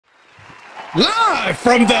Live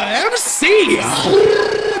from the MC.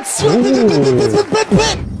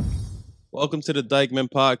 Welcome to the Dykeman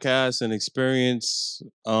Podcast, an experience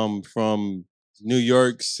from New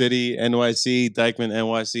York City, NYC, Dykeman,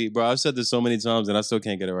 NYC. Bro, I've said this so many times and I still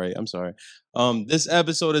can't get it right. I'm sorry. This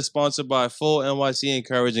episode is sponsored by Full NYC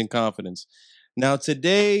Encouraging Confidence. Now,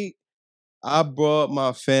 today, I brought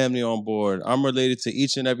my family on board. I'm related to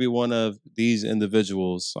each and every one of these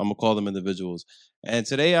individuals. I'm going to call them individuals. And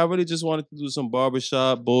today, I really just wanted to do some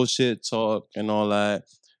barbershop bullshit talk and all that. I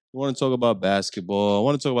want to talk about basketball. I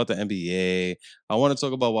want to talk about the NBA. I want to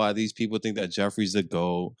talk about why these people think that Jeffrey's the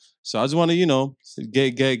GOAT. So I just want to,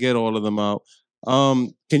 get all of them out.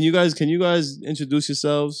 Can you guys introduce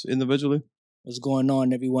yourselves individually? What's going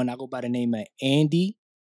on, everyone? I go by the name of Andy.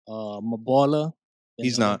 I'm a baller. Been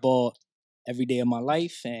He's on the not. ball every day of my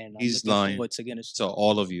life, and I'm He's looking lying. forward to getting So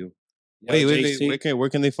all of you. Yo, Wait. JC. Where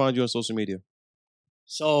can they find you on social media?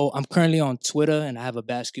 So I'm currently on Twitter, and I have a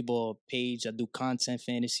basketball page. I do content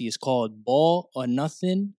fantasy. It's called Ball or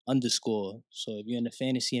Nothing _. So if you're into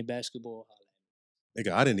fantasy and basketball,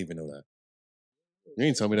 Nigga, I didn't even know that. You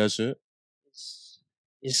ain't tell me that shit.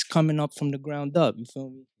 it's coming up from the ground up. You feel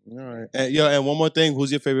me? All right. And one more thing.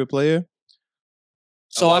 Who's your favorite player?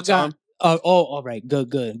 So Of all I got. time? All right.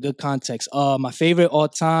 Good context. My favorite all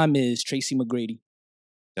time is Tracy McGrady.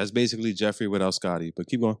 That's basically Jeffrey without Scotty. But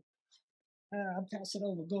keep going. I'll pass it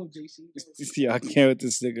over. Go, JC. Yeah, I can't with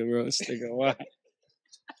this nigga, bro. This nigga, why?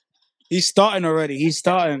 He's starting already. He's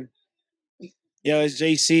starting. Yo, it's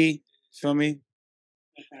JC. Feel me?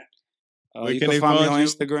 Where You can can they find me find on you?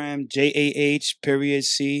 Instagram,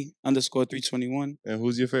 JAH_C_321. And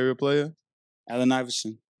who's your favorite player? Allen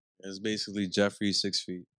Iverson. It's basically Jeffrey 6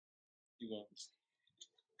 feet. Keep going.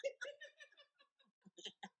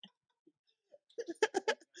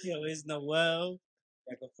 Yo, it's Noel.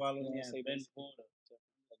 I can follow me at Ben Porter.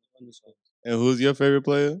 And who's your favorite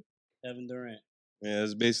player? Kevin Durant. Yeah,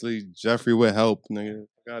 it's basically Jeffrey with help, nigga.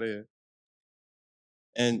 Fuck out of here.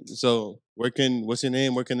 And so, what's your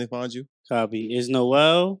name? Where can they find you? Copy. Is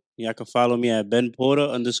Noel. Y'all can follow me at Ben Porter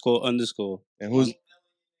 __. And who's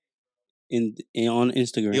On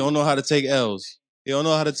Instagram. he don't know how to take L's. He don't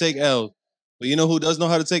know how to take L's. But you know who does know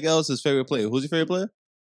how to take L's? His favorite player. Who's your favorite player?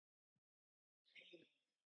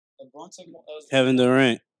 Kevin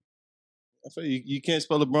Durant. I feel you can't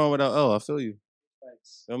spell LeBron without L. I feel you.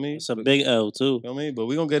 Feel me? It's a big L too. Feel me? But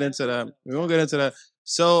we're gonna get into that.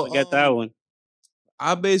 So Forget that one.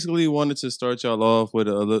 I basically wanted to start y'all off with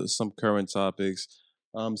some current topics.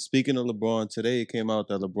 Speaking of LeBron, today it came out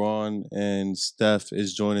that LeBron and Steph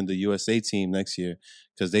is joining the USA team next year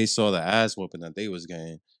because they saw the ass whooping that they was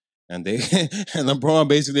getting. And they and LeBron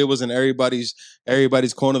basically was in everybody's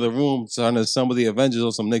corner of the room trying to assemble the Avengers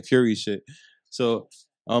or some Nick Fury shit. So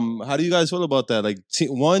how do you guys feel about that? Like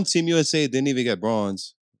one, Team USA didn't even get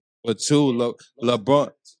bronze. But two,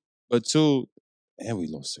 LeBron but two, and we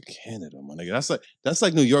lost to Canada, my nigga. That's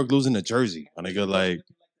like New York losing to Jersey, my nigga. Like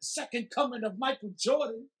Second coming of Michael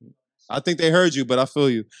Jordan. I think they heard you, but I feel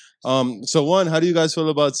you. So one, how do you guys feel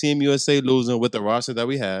about Team USA losing with the roster that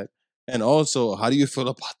we had? And also, how do you feel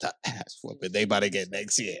about the ass whooping they about to get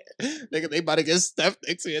next year? Nigga, they about to get Steph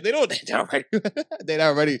next year. They're not ready. They're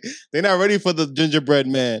not ready. They're not ready for the gingerbread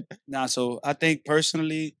man. Nah, so I think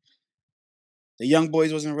personally, the young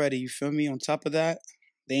boys wasn't ready. You feel me? On top of that,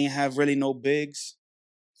 they ain't have really no bigs.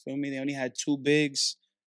 Feel me? They only had 2 bigs,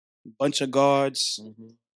 bunch of guards.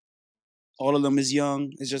 All of them is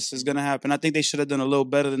young. It's gonna happen. I think they should have done a little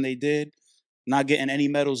better than they did. Not getting any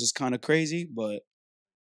medals is kind of crazy, but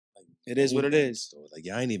it is what it is. Like,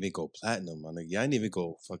 y'all ain't even go platinum, my nigga. Y'all ain't even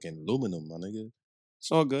go fucking aluminum, my nigga.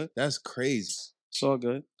 It's all good. That's crazy. It's all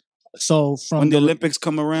good. So from When the Olympics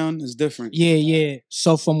come around, it's different. Yeah.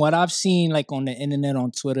 So from what I've seen, like on the internet, on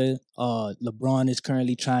Twitter, LeBron is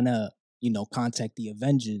currently trying to, contact the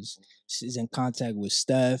Avengers. He's in contact with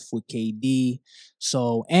Steph, with KD.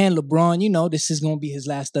 So, and LeBron, this is going to be his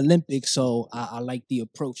last Olympics. So I like the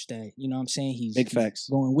approach that, what I'm saying? He's Big facts.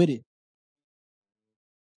 going with it.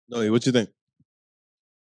 No, what you think?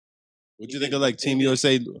 What you think of like Team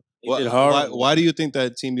USA? did horrible. Why do you think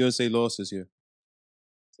that Team USA lost this year?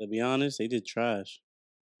 To be honest, they did trash.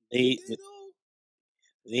 They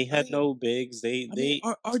had no bigs.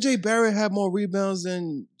 RJ Barrett had more rebounds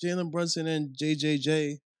than Jalen Brunson and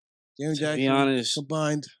JJJ. Jaren To Jackson be honest,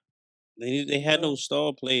 combined. they had no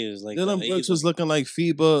star players. Like Dylan Brooks was looking like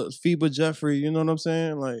FIBA Jeffrey. You know what I'm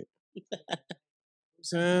saying? Like,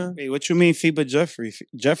 saying Wait, what you mean FIBA Jeffrey?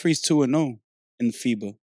 Jeffrey's 2-0 in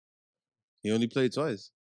FIBA. he only played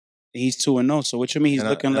twice. He's 2-0. So what you mean he's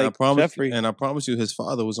looking like Jeffrey? And I promise you, his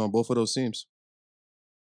father was on both of those teams.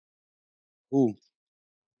 Who?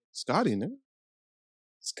 Scotty, nigga.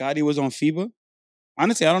 Scotty was on FIBA.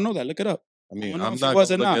 Honestly, I don't know that. Look it up. I mean, don't know I'm if not he was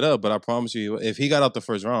gonna or look not. it up, but I promise you, if he got out the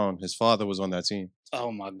first round, his father was on that team.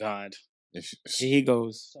 Oh my God. If, Here he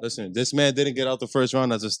goes. listen, this man didn't get out the first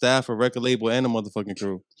round as a staff, a record label, and a motherfucking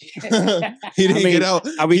crew. He didn't get out.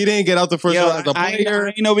 He didn't get out the first round as a player.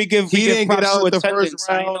 I know we give. He didn't get props to out the first attendance.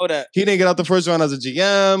 I round. know that. He didn't get out the first round as a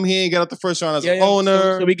GM. He didn't get out the first round as an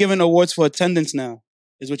owner. So we giving awards for attendance now.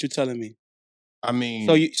 Is what you're telling me. I mean,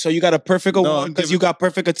 So you got a perfect No, award I'm because giving- you got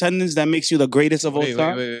perfect attendance that makes you the greatest of all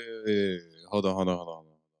time. wait. Hold on.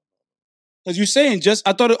 Because you're saying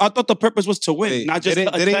I thought the purpose was to win, Wait, not just to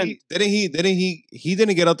attend. he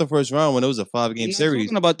didn't get out the first round when it was a 5-game I'm not series.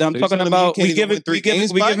 talking about that. I'm So you talking telling me you about can't even win three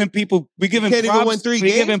games, buddy? giving people You can't even win props. 3 We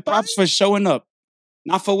games, giving props for showing up,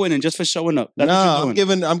 not for winning, just for showing up. That's what you're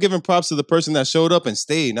doing. I'm giving props to the person that showed up and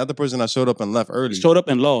stayed, not the person that showed up and left early. Showed up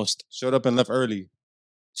and lost. Showed up and left early.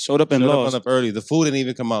 Showed up and lost. left early. The food didn't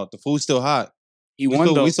even come out. The food's still hot. He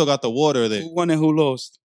won though. We still got the water there. Who won and who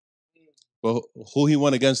lost? But who he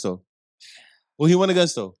won against though? Who he won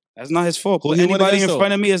against though? That's not his fault. Who Put he won anybody in against, though?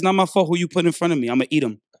 front of me, it's not my fault. Who you put in front of me, I'm gonna eat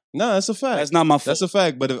him. No, that's a fact. That's not my fault. That's a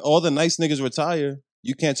fact. But if all the nice niggas retire,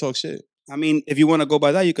 you can't talk shit. I mean, if you want to go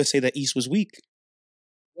by that, you could say the East was weak.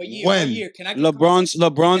 What year? When? What year? Can I get LeBron's Can I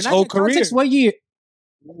whole get context? career. What year?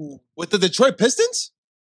 With the Detroit Pistons?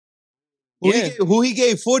 Yeah. Who he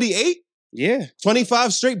gave 48? Yeah,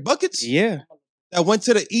 25 straight buckets? yeah. That went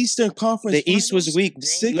to the Eastern Conference. The East was Finals? weak. Bro.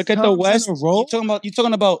 6 Look at the times in West. a row?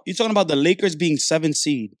 You talking about the Lakers being 7th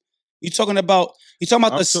seed. You talking about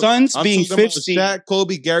the Suns being 5th seed. Shaq,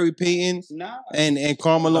 Kobe, Gary Payton, Nah. and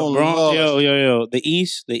Carmelo. LeBron, lost. yo. The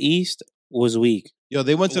East was weak. Yo,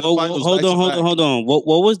 they went to the finals. Hold back-to-back. on.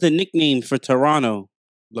 What was the nickname for Toronto?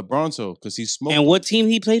 LeBron, so because he smoked. And what team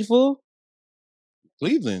he played for?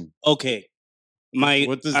 Cleveland. Okay.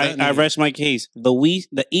 What does that I mean? rest my case.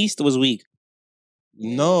 The East was weak.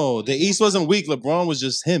 No, the East wasn't weak. LeBron was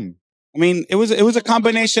just him. I mean, it was a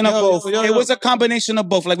combination of both. Yo. It was a combination of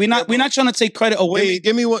both. Like we're not trying to take credit away.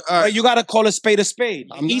 Give me what? All right. But you gotta call a spade a spade.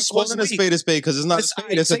 I'm not East calling was a weak. spade because it's not a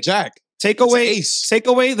spade. It's a jack. Take It's an away ace.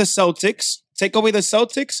 the Celtics. Take away the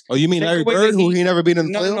Celtics. Oh, you mean Take Larry away the Bird, who Heat. he never beat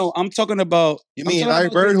in the playoffs? No. I'm talking about. You I'm mean talking Larry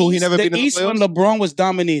about Bird, the who he East- never beat in the East when playoffs? LeBron was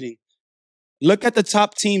dominating. Look at the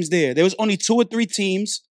top teams there. There was only 2 or 3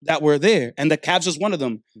 teams that were there, and the Cavs was one of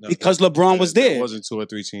them because LeBron was there. There wasn't 2 or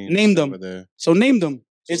 3 teams. Name that them. were there. So name them.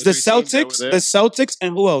 It's the 2 or 3 teams that were Celtics, there? the Celtics,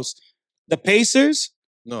 and who else? The Pacers.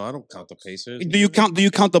 No, I don't count the Pacers. Do you count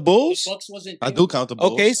the Bulls? Bucks wasn't. I do count the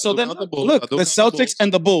Bulls. Okay, I so do then count the Bulls. look, I do the count the Celtics Bulls.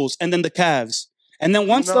 and the Bulls, and then the Cavs. And then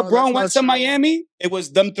once No, LeBron that's went not to true. Miami, it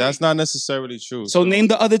was them 3. That's not necessarily true. So name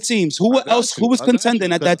the other teams. Who I got else? you. Who was I got contending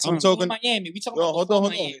you, at that 'cause I'm time? talking- Miami. We talking No, about hold before on.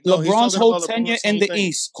 Miami. No, he's LeBron's talking whole about tenure LeBron's in whole the thing.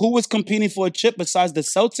 East. Who was competing for a chip besides the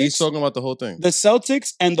Celtics? He's talking about the whole thing. The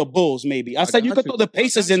Celtics and the Bulls, maybe. I said you got could you. throw the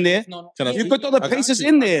Pacers in there. Can I You speak? could throw the I got Pacers you.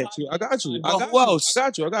 in there. I got you. But who else?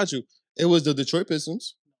 I got you. It was the Detroit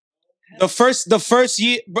Pistons. The first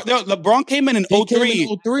year, LeBron came in He 03. came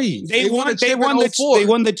in 03. They won a the chip in 04. they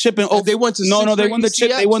won the chip in And they went to no, 6 they straight won the chip.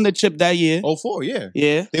 They ECFs. won the chip that year. 04, yeah.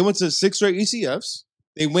 Yeah. They went to 6 straight ECFs.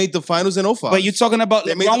 They made the finals in 05. But you're talking about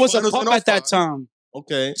They made LeBron the was a finals in pup at that 05. time.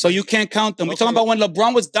 Okay. So you can't count them. We're talking Okay. about when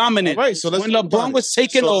LeBron was dominant. All right, so let's when talk about LeBron it. was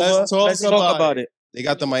taking So over, let's talk let's talk about it. They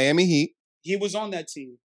got the Miami Heat He was on that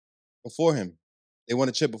team. before him. They won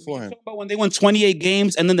a chip We're before him. talking about when they won 28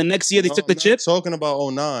 games and then the next year they No, took the I'm not chip. talking about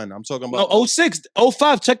 09. I'm talking about No, 06,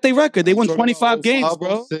 05. Check their record. They won 25 games,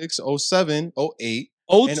 bro. 06, 07, 08.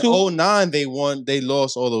 02. In 09, they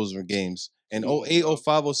lost all those games. In 08,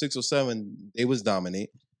 05, 06, 07, they was dominant.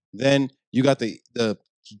 Then you got the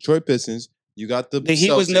Detroit Pistons. You got the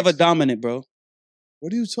Heat was Celtics. never dominant, bro.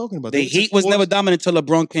 What are you talking about? The They were Heat just was forced- never dominant until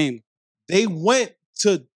LeBron came. They went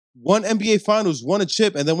to one NBA Finals, won a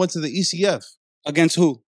chip, and then went to the ECF. Against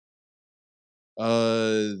who?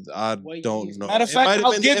 I don't know. Matter of It fact, might have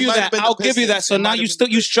I'll been- give it you might that. have been the I'll give you that. Pistons. So It now might you have still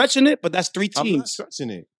been you the stretching it, but that's 3 I'm not teams. stretching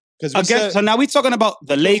it. Again, so now we talking about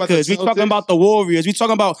the talking about the Lakers. We talking Celtics. about the Warriors. We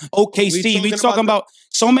talking about OKC. We talking about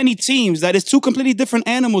so many teams that is 2 completely different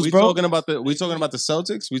animals, we bro. talking about the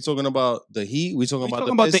Celtics. We talking about the Heat. We talking We about talking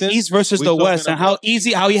the about the Pistons. East versus We the talking West and how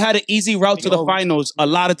he had an easy route to the Yo. finals a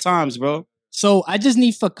lot of times, bro. So I just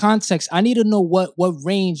need for context. I need to know what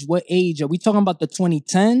range, what age. Are we talking about the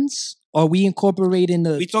 2010s? Or are we incorporating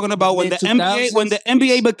the? We talking about when the mid-2000s?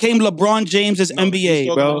 NBA became LeBron James's No, he's NBA,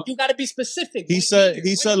 talking bro. about- You got to be specific. He What said year? he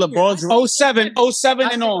What said year? LeBron's 07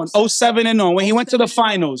 and on. 07 and on. When he went to the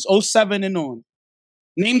finals. 07 and on.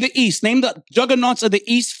 Name the East. Name the juggernauts of the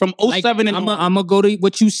East from 07 and I'm on. gonna go to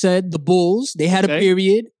what you said. The Bulls, they had a Okay.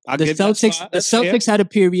 period. I The get that's Celtics, fine. the That's fair. Celtics had a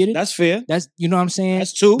period. That's fair. That's you know what I'm saying.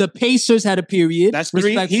 That's two. The Pacers had a period. That's three.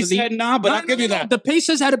 He respectfully. said nah, but No, I'll give you that. The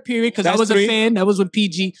Pacers had a period because I That's was three. a fan. That was with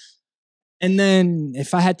PG. And then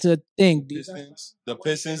if I had to think, The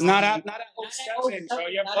Pistons. Not at 07, bro.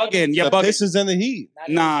 You're bugging. You're The bugging. Pistons and the Heat.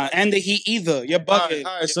 Nah, and the Heat either. You're bugging.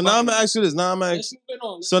 All right. So now I'm gonna ask you this. Now I'm gonna ask.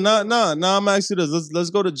 So now I'm gonna ask you this. Let's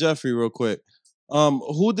go to Jeffrey real quick.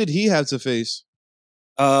 Who did he have to face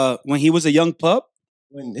When he was a young pup,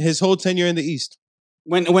 when his whole tenure in the East?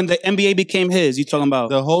 when the NBA became his, you talking about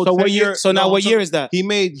The whole So what tenure. year? So now no, what so year is that? He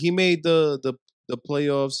made the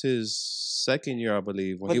playoffs his second year, I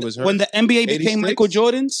believe, when he was hurt. When the NBA became 86? Michael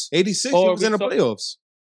Jordan's. 86, he or was in the we saw- playoffs.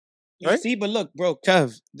 You Right? see, but look, bro,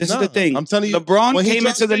 Kev, this is Nah, the thing. I'm telling you, LeBron when he came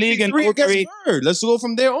dropped into the league in 53 against 03, Bird. Let's go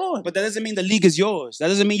from there on. but that doesn't mean the league is yours. That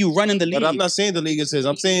doesn't mean you run in the league. But I'm not saying the league is his.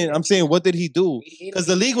 I'm saying what did he do? Because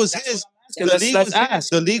the league was his. The Let's league was ask. his.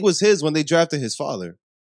 The league was his when they drafted his father.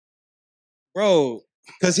 Bro.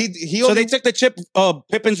 Because he So only they took the chip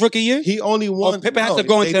Pippen's rookie year? he only won. Or Pippen had no, to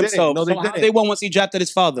go they into didn't. himself. No, they So how didn't. they won once he drafted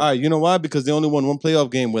his father? All right, you know why? Because they only won one playoff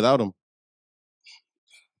game without him.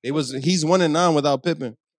 He's 1-9 without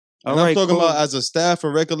Pippen. All And right, I'm talking cool. about as a staff, a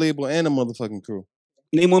record label, and a motherfucking crew.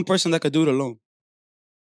 Name one person that could do it alone.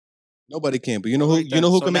 Nobody can. But you know who? Like You know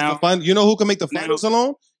that. who So can make now- the final? You know who can make the now- finals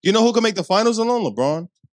alone? You know who can make the finals alone? LeBron.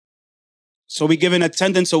 So we giving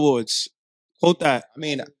attendance awards. Quote that. I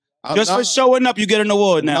mean, Just for showing up, you get an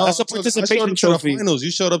award now. No, That's a I showed participation up to the trophy. finals.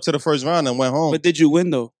 You showed up to the first round and went home. But did you win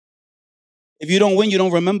though? If you don't win, you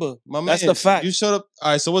don't remember. My That's man, the fact. You showed up.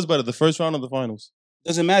 All right. So what's better, the first round or the finals?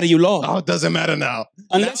 Doesn't matter. You lost. Oh, it doesn't matter now.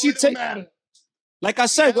 Unless you take. Like I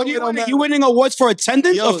said, Now what are it you don't winning? matter. You winning awards for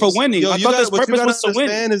attendance or for winning? I you thought gotta- this what you purpose gotta was to win.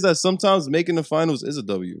 understand is that sometimes making the finals is a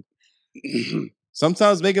W.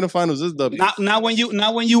 Sometimes making the finals is a W. Now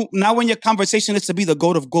when your conversation is to be the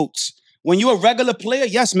GOAT of GOATs. When you're a regular player,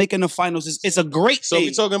 yes, making the finals is a great So thing.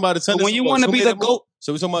 we talking about attendance. when you awards. wanna Who be made the it more? GOAT-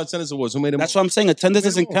 So we talking about attendance awards. Who made it That's more? what I'm saying. Attendance Who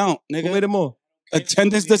made it doesn't more? count, Who nigga. made it more?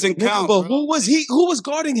 Attendance doesn't Nigga, count. but bro. who was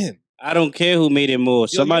guarding him? I don't care who made it more.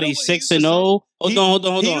 Yo, you know Somebody what he 6 used to and say? 0. Hold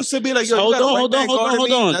on. He used to be like, yo, you Hold got a on, white hold on, man hold on, guarding hold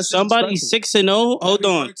me? on. That's Somebody disrespectful. 6 and 0. Hold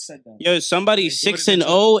on. Yo, somebody's Jordan 6 and did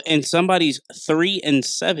too. 0 and somebody's 3 and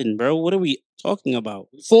 7, bro. What are we talking about?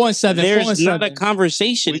 4 and 7. 4 There's and not 7. a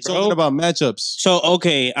conversation, We bro. talking about matchups. So,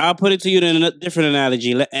 okay, I'll put it to you in a different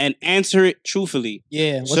analogy and answer it truthfully.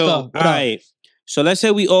 Yeah. What's so, up? What all up? right. So let's say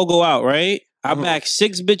we all go out, right? I Mhm. back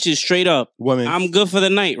 6 bitches straight up. Women. I'm good for the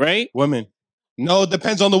night, right? Women. No, it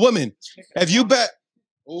depends on the woman. If you bet.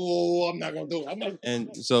 Oh, I'm not gonna do it. I'm not. And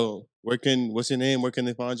so, what's your name? Where can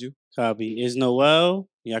they find you? Copy. Is Noel.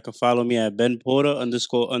 Y'all can follow me at Ben Porter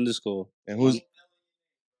 __. And who's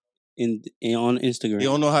in on Instagram. he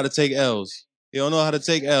don't know how to take L's. He don't know how to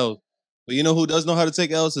take L's. But you know who does know how to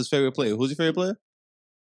take L's? His favorite player. Who's your favorite player?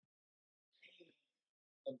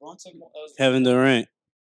 Kevin Durant.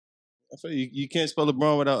 I feel you can't spell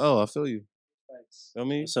LeBron without L. I feel you. Feel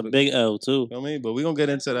me? It's a big L too. Feel me? But we're gonna get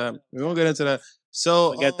into that. We're gonna get into that.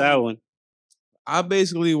 So Forget that one. I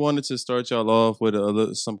basically wanted to start y'all off with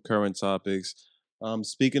some current topics.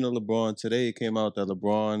 Speaking of LeBron, today it came out that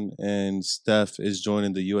LeBron and Steph is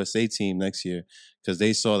joining the USA team next year because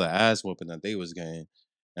they saw the ass whooping that they was getting,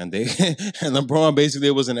 and they and LeBron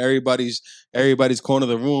basically was in everybody's corner of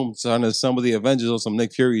the room trying to assemble the Avengers on some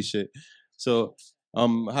Nick Fury shit. So,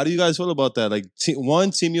 how do you guys feel about that? Like,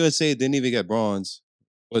 one, Team USA didn't even get bronze,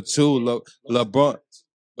 but two, LeBron,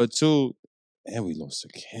 but two. And we lost to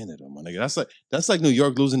Canada, my nigga. That's like New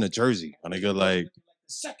York losing to Jersey, my nigga. Like,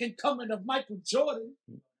 Second coming of Michael Jordan.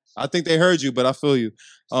 I think they heard you, but I feel you.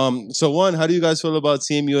 So one, how do you guys feel about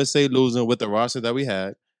Team USA losing with the roster that we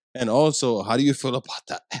had? And also, how do you feel about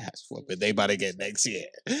the ass whooping they about to get next year?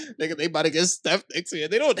 Nigga, they about to get Steph next year.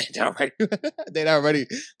 They're not ready. They're not ready.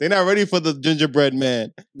 They're not ready for the gingerbread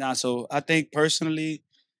man. Nah, so I think personally,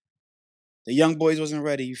 the young boys wasn't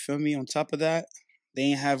ready. You feel me? On top of that, they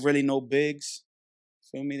ain't have really no bigs.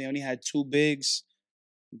 Feel me? They only had 2 bigs,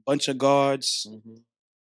 bunch of guards.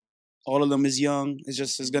 All of them is young.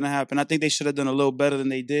 It's gonna happen. I think they should have done a little better than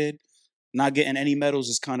they did. Not getting any medals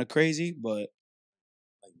is kind of crazy, but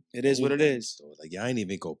it is what it is. Like, y'all ain't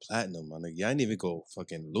even go platinum, my nigga. Y'all ain't even go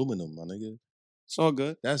fucking aluminum, my nigga. It's all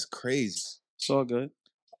good. That's crazy. It's all good.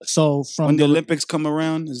 So from When the Olympics come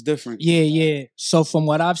around, it's different. Yeah. So from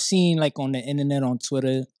what I've seen, like on the internet, on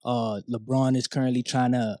Twitter, LeBron is currently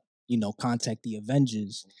trying to, contact the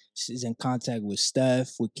Avengers. He's in contact with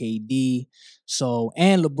Steph, with KD. So,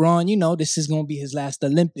 and LeBron, this is going to be his last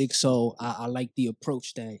Olympics. So I like the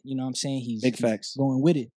approach that, what I'm saying? He's Big facts. going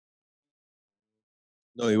with it.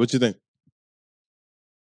 No, what you think?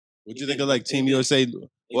 What you think of like Team USA? did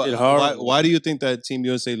Why, horrible. why do you think that Team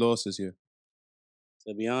USA lost this year?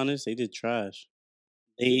 To be honest, they did trash.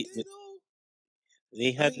 They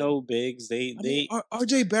had no bigs.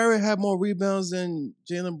 RJ Barrett had more rebounds than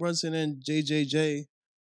Jalen Brunson and JJJ.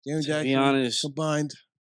 Jaren To be Jackson honest, combined.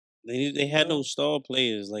 they had no star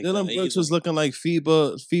players like Dylan that Brooks either. was looking like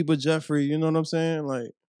FIBA Jeffrey. You know what I'm saying?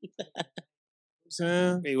 Like,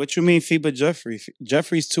 saying Wait, what you mean FIBA Jeffrey?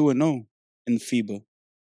 Jeffrey's 2-0 in FIBA.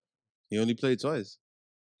 he only played twice.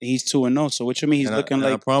 He's 2-0. So what you mean he's looking and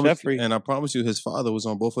I like promise, Jeffrey? And I promise you, his father was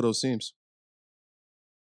on both of those teams.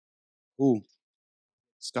 Who?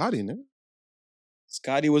 Scotty, nigga.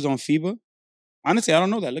 Scotty was on FIBA? Honestly, I don't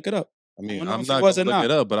know that. Look it up. I mean, don't know I'm if not he going was to or look not.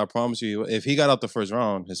 it up, but I promise you, if he got out the first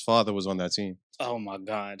round, his father was on that team. Oh my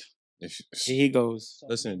God. If, Here he goes.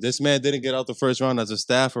 listen, this man didn't get out the first round as a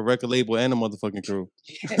staff, a record label, and a motherfucking crew.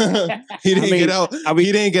 He didn't get out.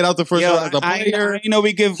 He didn't get out the first round as a player. I know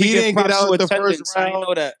we give. He didn't get out the first I round.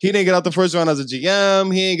 know that. He didn't get out the first round as a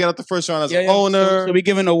GM. He didn't get out the first round as an owner. So we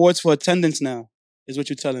giving awards for attendance now. Is what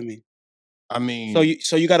you're telling me? I mean,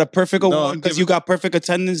 So you got a perfect No, award I'm because giving- you got perfect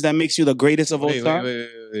attendance that makes you the greatest of all time.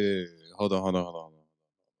 wait. Hold on.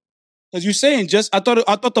 Because you're saying I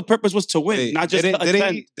thought the purpose was to win, Wait, not just to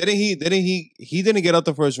attend. he didn't get out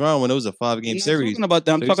the first round when it was a 5-game I'm not series. talking about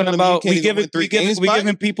that. I'm So you're talking telling me you about can't even win three games, we buddy?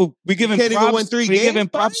 giving people we giving can't even win props. three We games, giving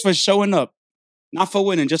props for showing up, not for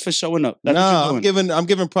winning, just for showing up. That's Nah, what you're doing. I'm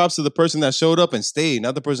giving props to the person that showed up and stayed,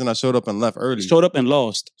 not the person that showed up and left early. Showed up and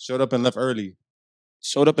lost. Showed up and left early.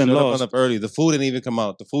 Showed up and Showed up and lost. left early. The food didn't even come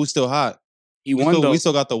out. The food's still hot. He won though. We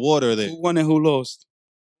still got the water there. Who won and who lost?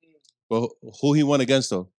 But who he won against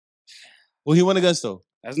though? Who he won against though?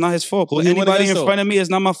 That's not his fault. Who But he won anybody in against, front of me is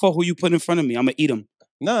not my fault. Who you put in front of me? I'm gonna eat him.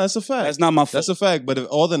 Nah, that's a fact. That's not my fault. That's a fact. But if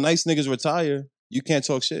all the nice niggas retire, you can't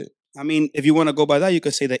talk shit. I mean, if you want to go by that, you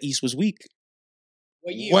could say that East was weak.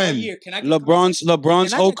 What year? When? What year? Can I get LeBron's Can I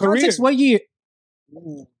whole get context? career. What year?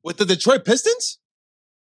 With the Detroit Pistons?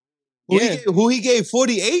 Yeah. Who he gave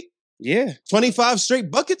 48? Yeah, 25 straight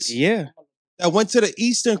buckets? yeah. That went to the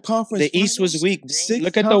Eastern Conference. The East was Finals weak. Bro. 6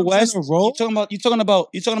 Look at the times in West. a row?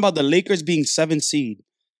 You talking about the Lakers being 7th seed.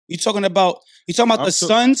 You talking about the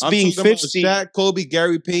Suns being talking 5th about seed. Shaq, Kobe,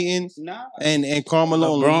 Gary Payton, Nah. and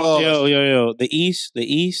Carmelo. LeBron, lost. yo. The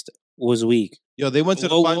East was weak. Yo, they went to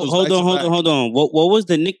the Whoa, finals. hold on. What was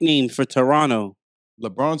the nickname for Toronto?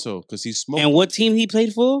 LeBron, because he's smoking. And what team he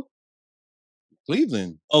played for?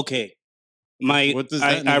 Cleveland. Okay. What does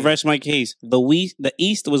that I mean? rest my case. The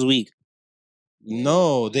East was weak.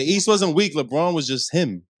 No, the East wasn't weak. LeBron was just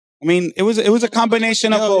him. I mean, it was a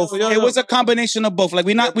combination of both. Yo. It was a combination of both. Like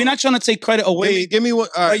we're not trying to take credit away. Give me one.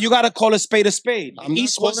 All But right. you gotta call a spade a spade. I'm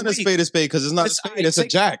East not was calling a weak. spade because it's not a spade. It's a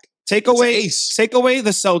jack. Take It's an away ace. Take away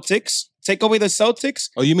the Celtics. Take away the Celtics.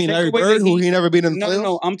 Oh, you mean Take Larry away the Bird, who Heat. he never beat in the No, playoffs?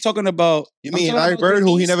 no. I'm talking about. You I'm mean talking Larry about Bird, the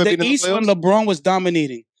who he East- never beat in the East when playoffs? LeBron was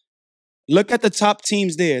dominating. Look at the top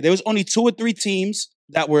teams there. There was only 2 or 3 teams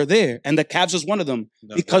that were there, and the Cavs was one of them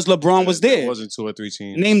No, because LeBron was there. There wasn't 2 or 3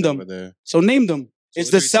 teams. Name that them. were there. So name them. 2 It's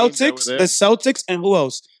or the 3 teams that were Celtics, there? the Celtics, and who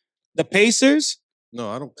else? The Pacers. No,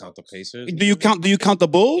 I don't count the Pacers. Do you count the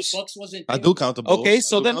Bulls? Bucks wasn't. I do count the Bulls. Okay, I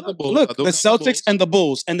so do then count the Bulls. look, I do the count Celtics Bulls. and the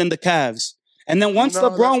Bulls, and then the Cavs. And then once No,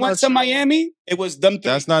 LeBron that's went not to true. Miami, it was them 3.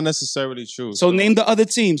 That's not necessarily true. So name the other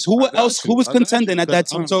teams. Who I got else? you. Who was I got contending you, at that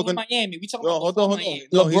 'cause I'm time? talking- Miami. We talking No, about hold before on. Miami.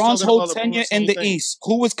 No, he's LeBron's talking whole about tenure LeBron's in whole the thing. East.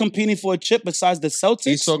 Who was competing for a chip besides the Celtics?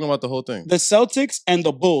 He's talking about the whole thing. The Celtics and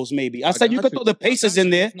the Bulls, maybe. I said you got could you. throw the Pacers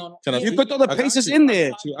in there. No. Can I You speak? could throw the I got Pacers you. in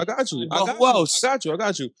there. I got you. But who else? I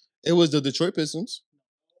got you. It was the Detroit Pistons.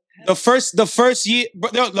 The first year,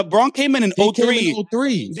 LeBron came in He came 03. in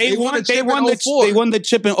 03. They won the chip in 04. They won the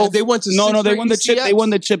chip in 04. And they went to No, 6 they straight won the chip. They ECFs. won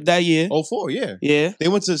the chip that year. 04, yeah. Yeah. They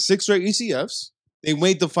went to 6 straight ECFs. They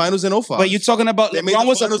made the finals in 05. But you're talking about They made LeBron the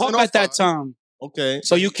was a finals in pup at that 05. time. Okay.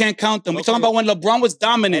 So you can't count them. We're talking Okay. about when LeBron was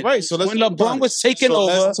dominant. All right, so let's when talk LeBron about was it. taking So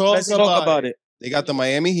over, let's talk about it. They got the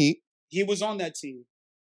Miami Heat He was on that team.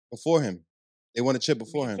 before him. They won a chip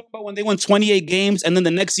before You're him. talking about when they won 28 games and then the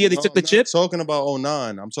next year they No, took the I'm not chip? talking about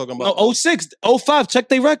 09. I'm talking about No, 06, 05. Check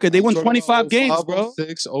their record. They I'm won talking 25 about games, 05, bro.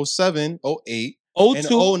 06, 07, 08. 02.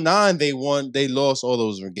 In 09, they lost all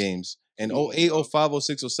those games. In 08, 05,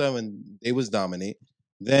 06, 07, they was dominant.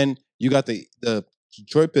 Then you got the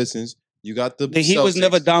Detroit Pistons. You got the The Heat was Celtics.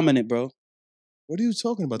 never dominant, bro. What are you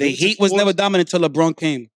talking about? The They Heat just was never forced- dominant until LeBron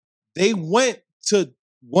came. They went to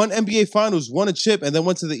one NBA Finals, won a chip, and then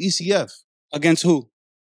went to the ECF. Against who?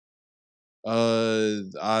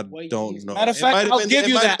 I don't know. Matter of It might fact, have I'll been- give it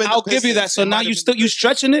you might that. have been the I'll give you that. Pistons. So It now might have you been the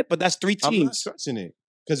stretching it, but that's 3 I'm not teams. stretching it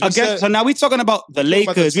Again, so now we talking about the talking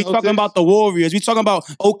about the Lakers. We talking Celtics. about the Warriors. We talking about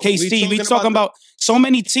OKC. We talking about so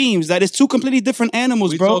many teams that is two completely different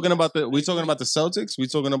animals, bro. We talking about the Celtics. We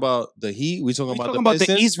talking about the Heat. We talking about the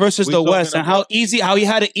the East versus the West and how he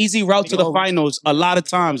had an easy route to the finals a lot of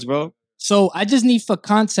times, bro. So I just need for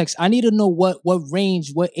context. I need to know what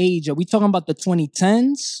range, what age. Are we talking about the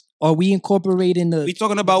 2010s? Or are we incorporating the? We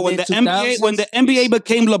talking about when the NBA 2000s?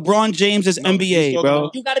 became LeBron James's NBA,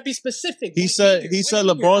 bro. You got to be specific. He said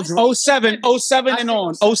LeBron's 07 and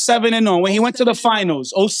on. 07 and on. When he went to the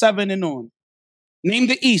finals, 07 and on. Name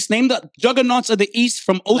the East. Name the juggernauts of the East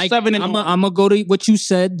from 07 and on. I'm gonna go to what you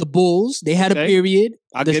said. The Bulls, they had a period.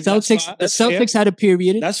 The Celtics had a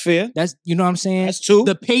period. That's fair. That's you know what I'm saying. That's two.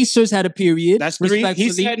 The Pacers had a period. That's three.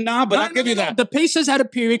 He said nah, but I'll give you that. The Pacers had a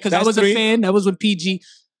period because I That's was three. a fan. That was with PG.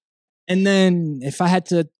 And then if I had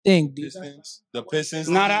to think, the Pistons.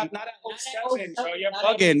 Not at 07, bro. You're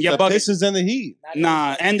bugging. You're The bugging. Pistons and the Heat.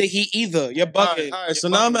 Nah, and the Heat either. You're bugging. All right. So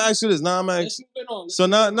now I'm gonna ask you this. Now I'm gonna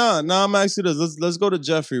ask you this. Let's go to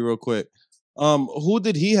Jeffrey real quick. Who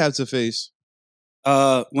did he have to face?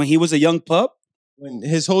 When he was a young pup, When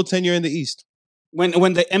his whole tenure in the East. when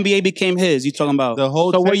the NBA became his, you talking about The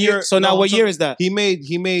whole So what tenure- year? So now no, what so year is that? He made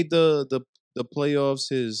the playoffs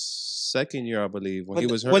his second year, I believe, when he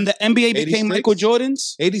was hurt. When the NBA became 86? Michael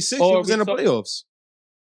Jordan's. 86, he Or was in the we saw- playoffs.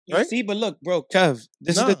 Right? See, but look, bro, Kev,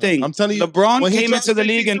 this is Nah, the thing. I'm telling you, LeBron when he came dropped into the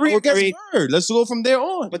league in 53 against 03. Bird. Let's go from there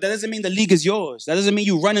on. But that doesn't mean the league is yours. That doesn't mean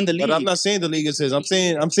you run in the league. But I'm not saying the league is his. I'm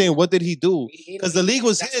saying what did he do? Because the league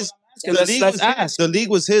was his. Let's ask. The league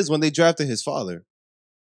was his when they drafted his father.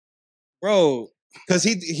 Bro. Because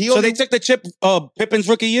he So only they took the chip Pippen's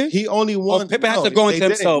rookie year? he only won. Or Pippen had no, to go they into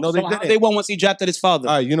didn't. himself. No, they So how didn't. they won once he drafted his father?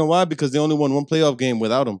 All right, you know why? Because they only won one playoff game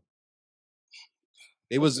without him.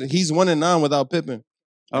 He's 1-9 without Pippen.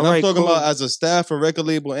 And I'm talking about as a staff, a record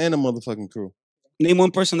label, and a motherfucking crew. Name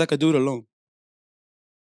one person that could do it alone.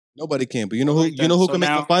 Nobody can. But you know who? Like You know who that. can So make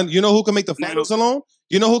now- the final? You know who can make the now- finals alone?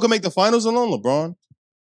 You know who can make the finals alone? LeBron.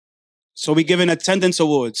 So we giving attendance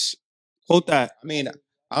awards. Quote that. I mean,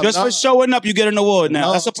 Just for showing up, you get an award now.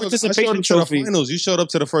 No, That's a I showed participation up to the trophy. finals. You showed up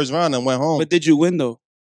to the first round and went home. But did you win though?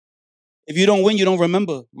 If you don't win, you don't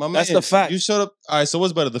remember. That's the fact. You showed up. All right. So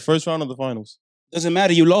what's better, the first round or the finals? Doesn't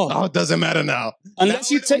matter. You lost. Oh, it doesn't matter now.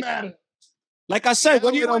 Unless you take. Like I said, Now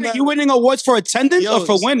what are it you don't winning? matter. You winning awards for attendance or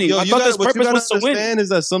for winning? Yo, I you thought gotta- this what you purpose gotta was to win. understand is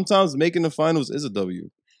that sometimes making the finals is a W.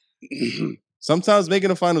 Sometimes making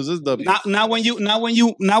the finals is a W. Now when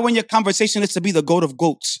your conversation is to be the GOAT of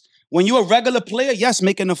GOATs. When you're a regular player, yes,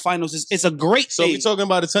 making the finals is a great So thing. we're talking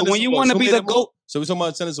about attendance. But when you awards. wanna Who be made the it more? GOAT- So we're talking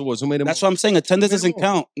about attendance awards. Who made it That's more? what I'm saying. Attendance Who made it doesn't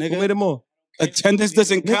count, Who nigga. made it more? Attendance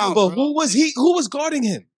doesn't Nigga, count. but bro. who was he? Who was guarding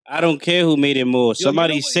him? I don't care who made it more. Yo,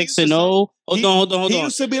 Somebody you know what he 6 used to and say? 0. Hold He- on. He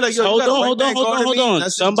used to be like, yo, Hold you got a on. white man guarding me?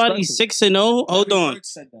 That's Somebody disrespectful. 6 and 0. Hold on.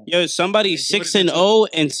 Yo, somebody's 6 and 0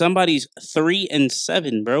 and somebody's 3 and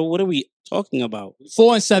 7, bro. What are we talking about?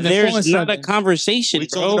 4 and 7. 4 There's and not 7. a conversation, We're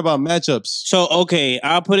bro. talking about matchups. So okay,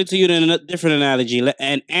 I'll put it to you in a different analogy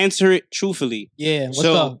and answer it truthfully. Yeah. What's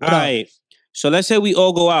so, up? What all up? right. So let's say we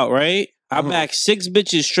all go out, right? I Mhm. back 6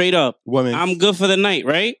 bitches straight up. Women. I'm good for the night,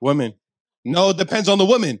 right? Women. No, it depends on the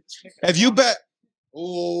woman. If you bet.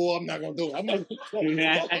 Oh, I'm not gonna do it.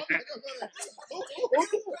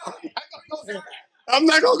 I'm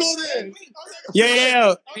not gonna go there.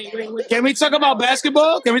 Yeah. Can we talk about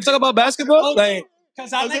basketball? Like, y'all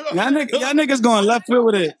niggas going left field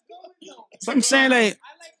with it. So I'm saying, like,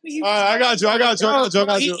 All right, I got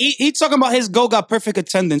you. he talking about his goal got perfect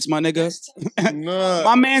attendance, my nigga. Nah.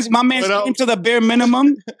 My man's What came to the bare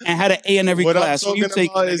minimum and had an A in every What I'm class. Who you talking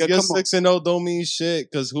take, about is nigga? your Come on. 6-0 don't mean shit.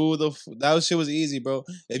 Cause that shit was easy, bro.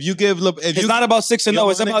 If you It's not about 6 and Yo, 0.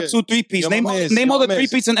 my It's about nigga. 2 3-peats. Yo, my Name mans. all Yo, the my mans.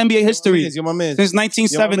 3-peats in NBA history You're my man. since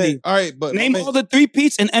 1970. All right, but Name all the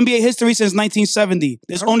 3-peats in NBA history since 1970.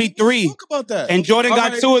 There's only 3. Talk about that. And Jordan All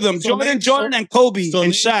got right, 2 of them. so Jordan and Kobe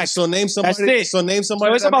and Shaq. So name somebody. That's it. So name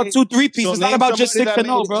somebody. So it's that about made- 2 3-peats. so It's not name about just somebody 6 that and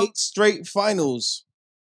 0, made bro. 8 straight finals.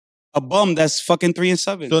 A bum that's fucking 3 and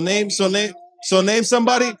 7. So name somebody. So name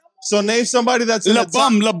somebody that's in the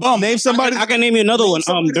top. La bum. Name somebody. I can name you another one.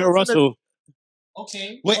 somebody Bill that's in Russell.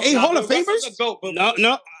 Okay. Wait, 8 Hall of Famers?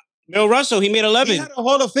 No. Bill Russell, he made He 11. had a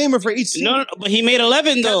Hall of Famer for each team. No, but he made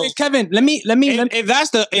 11 though. Kevin, let me. If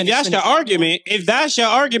that's your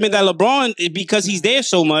argument, that LeBron, because he's there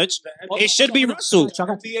so much, it should be Russell.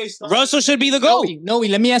 Russell should be the GOAT. No,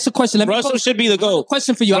 let me ask a question. Russell should be the GOAT.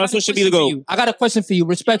 Question for you. Russell should be the GOAT. I got a question for you,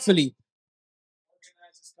 respectfully.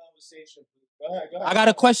 I got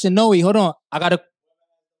a question. Noe, hold on. I got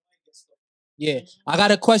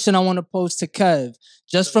a question I want to pose to Kev,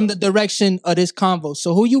 just from the direction of this convo.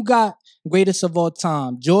 So who you got greatest of all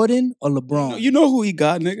time, Jordan or LeBron? You know who he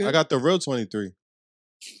got, nigga. I got the real 23.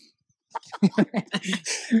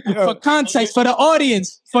 For context, for the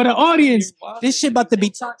audience, this shit about to be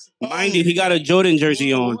toxic. Mind you, he got a Jordan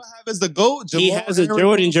jersey on. Who has the GOAT? He has a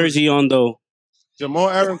Jordan jersey on, though. Jamal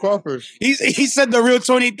Aaron Crawford. He said the real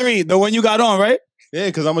 23, the one you got on, right? Yeah,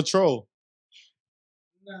 because I'm a troll.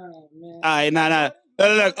 Nah, man. All right, nah.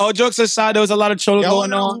 Look, all jokes aside, there was a lot of trolling Y'all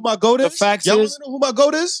going wanna know on. who my GOAT is? The facts Y'all is- wanna know who my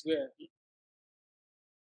GOAT is? Yeah.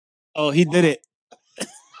 Oh, he did it.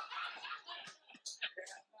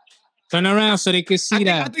 Turn around so they can see I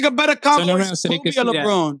that. think a better combo around is so they Kobe can or see that.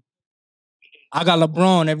 LeBron. I got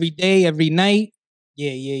LeBron every day, every night.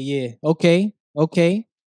 Yeah. Okay.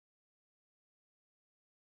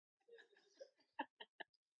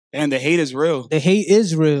 And the hate is real. The hate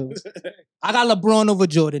is real. I got LeBron over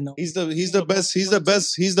Jordan though. He's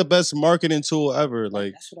the best marketing tool ever.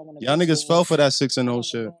 Like That's what I wanna y'all go niggas for. fell for that 6-0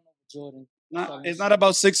 shit. Jordan. It's not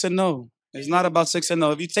about 6-0. It's not about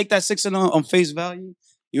 6-0. If you take that 6-0 on face value,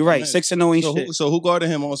 you're right. 6-0 ain't shit. So who guarded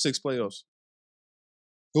him all 6 playoffs?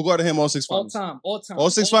 Who guarded him all 6 All finals? time. All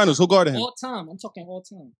 6 finals. Who guarded him? All time. I'm talking all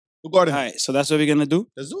time. Who guarded All him? right, so that's what we're gonna do.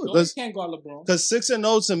 Let's do it. Jordan can't guard LeBron. Because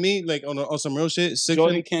 6-0 to me, like on some real shit.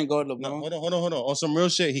 Jordan can't guard LeBron. No, hold on. On some real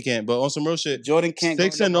shit, he can't. But on some real shit, Jordan can't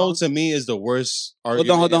guard 6-0 LeBron. to me is the worst Hold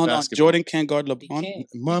argument. on. in basketball. Jordan can't guard He LeBron. can't.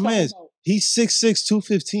 My You man, talking about- he's 6'6",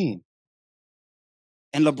 215.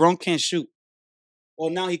 And LeBron can't shoot. Well,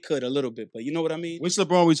 now he could a little bit, but you know what I mean? Which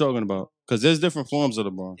LeBron we talking about? Because there's different forms of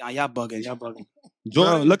LeBron. Y'all bugging.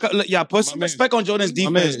 Jordan, Bro, look, put some My man. respect on Jordan's my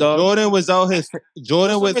man, defense, dog. Jordan was out his.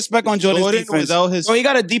 Jordan Put some was respect on Jordan's Jordan defense. was out his. Bro, he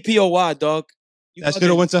got a DPOY, dog. You That bugging. should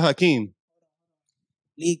have went to Hakeem.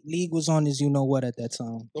 League was on his you know what at that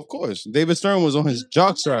time. Of course, David Stern was on his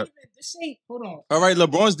jock strap. This ain't, hold on. All right,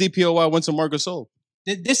 LeBron's DPOY went to Marc Gasol.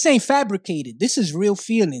 This ain't fabricated. This is real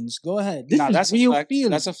feelings. Go ahead. This Nah, is that's real a fact.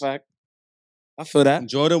 feelings. That's a fact. I feel that.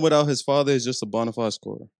 Jordan without his father is just a bona fide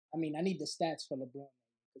scorer. I mean, I need the stats for LeBron.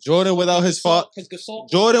 Jordan without his father.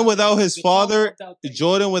 Jordan without his father.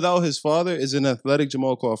 Jordan without his father is an athletic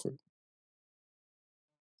Jamal Crawford.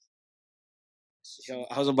 Yo,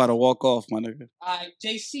 I was about to walk off, my nigga. All right,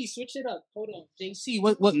 JC, switch it up. Hold on, JC.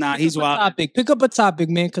 What? Nah, pick he's up a wild. topic. Pick up a topic,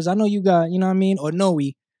 man, because I know you got. You know what I mean? Or no,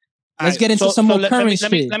 we. Let's Alright, get into some more current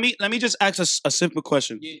let me, shit. Let me just ask a simple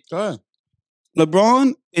question. Go ahead.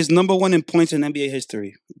 LeBron is number 1 in points in NBA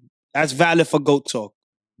history. That's valid for GOAT talk.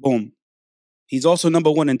 Boom. He's also number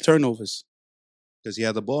 1 in turnovers. Because he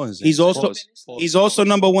had the ball in his He's hands. also he's also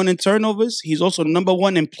number 1 in turnovers. He's also number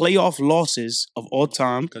 1 in playoff losses of all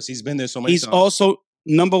time. Because he's been there so many He's times. also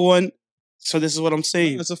number 1. So this is what I'm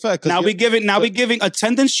saying. It's a fact. 'cause Now we giving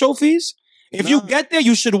attendance trophies. If you Nah. get there,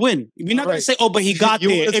 you should win. We're not gonna Right. say, "Oh, but he got You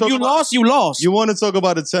there." wanna If talk you about- lost, you lost. You want to talk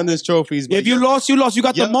about attendance trophies. But If you lost, you lost. You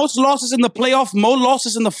got Yeah. the most losses in the playoff, more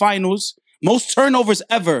losses in the finals, most turnovers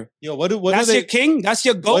ever. Yo, what That's do your they, king. That's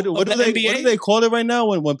your goat what of do the they, NBA. what do they call it right now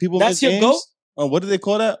when people That's miss your games? goat? What do they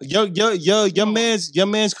call that? Your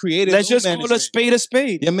man's created. Let's load just call management. a spade a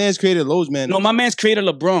spade. Your man's created load management. No, my man's created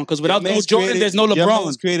LeBron because without no Jordan, there's no Your LeBron.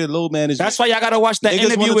 man's created load management. That's why y'all gotta watch that Niggas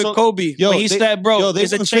interview wanna with talk- Kobe Yo, when he they- said, "Bro, yo, they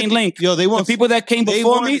there's a won chain 50 link." Yo, they The won. people that came they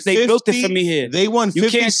before won me, they built it 50 for me here. They won You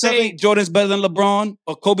 57. can't say Jordan's better than LeBron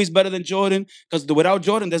or Kobe's better than Jordan because without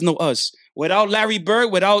Jordan, there's no us. Without Larry Bird,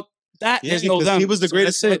 without that, there's no 'cause them. He was the So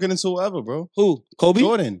greatest that's it. marketing tool ever, bro. Who? Kobe?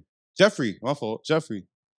 Jordan. Jeffrey. My fault. Jeffrey.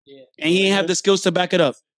 And he ain't have the skills to back it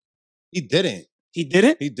up. He didn't. He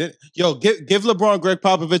didn't? He did. Yo, give LeBron, Greg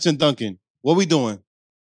Popovich, and Duncan. What we doing?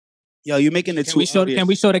 Yo, you're making it Can too we show? obvious. Can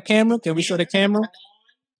we show the camera? Can we show the camera?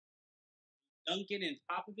 Duncan and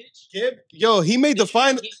Popovich. Yo, he made the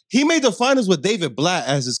final. He made the finals with David Blatt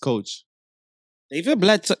as his coach. David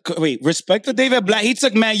Blatt took, wait, respect to David Blatt. He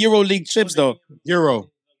took mad Euro League trips though.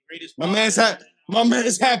 Euro. My man's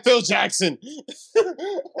had Phil Jackson.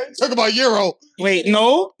 Talk about Euro. Wait,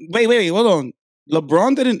 no. Wait, hold on.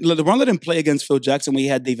 LeBron didn't play against Phil Jackson when he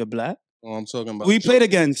had David Blatt. Oh, I'm talking about Who he played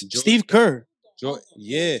against? Jordan. Steve Kerr.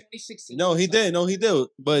 Yeah. No, he did. No, he did.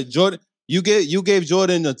 But Jordan, you gave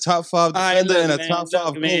Jordan a top 5 defender and a top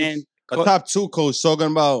 5 coach. A top 2 coach talking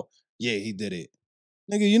about, yeah, he did it.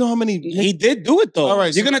 Nigga, you know how many... He did do it though. All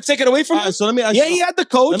right, You're so- gonna take it away from All him? right, so let me ask Yeah, you he had the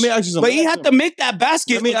coach. Let me ask you something. But he had to make that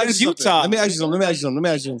basket Let me ask against you something. Utah. Let me ask you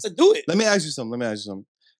something. To do it. Let me ask you something.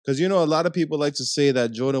 Because you know, a lot of people like to say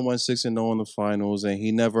that Jordan went 6-0 in the finals, and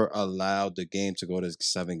he never allowed the game to go to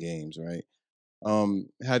 7 games, right?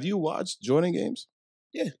 Have you watched Jordan games?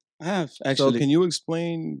 I have So actually. can you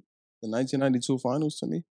explain the 1992 finals to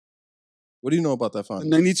me? What do you know about that The final?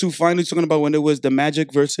 92 finals talking about when it was the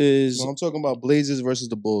Magic versus. No, I'm talking about Blazers versus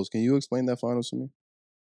the Bulls. Can you explain that finals to me?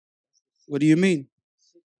 What do you mean?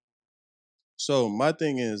 So my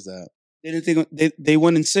thing is that They didn't think they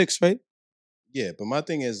won in 6, right? yeah, but my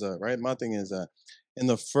thing is right. My thing is that in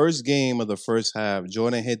the first game of the first half,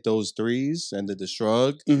 Jordan hit those threes and did the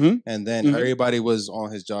shrug, Mm-hmm. and then Mhm. everybody was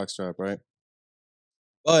on his jockstrap, right?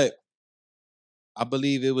 But I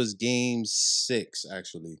believe it was game 6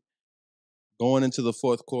 actually. Going into the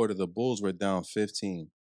fourth quarter, the Bulls were down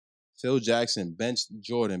 15. Phil Jackson benched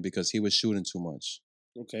Jordan because he was shooting too much.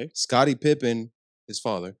 Okay. Scottie Pippen, his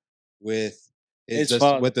father, with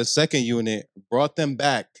With the second unit, brought them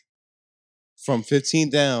back from 15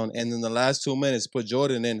 down, and in the last 2 minutes put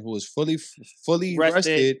Jordan in, who was fully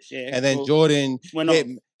rested, Yeah, and then cool. Jordan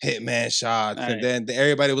Went hit man shots, All and right. then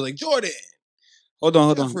everybody was like, Jordan. Hold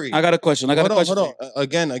on. Jeffrey. I got a question. Hold on.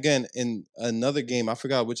 Again, in another game, I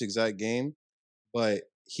forgot which exact game, but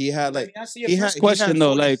he had Let like me answer your first question,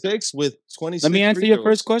 though. 46 with 26. Let me answer free your throws.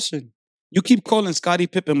 first question. You keep calling Scottie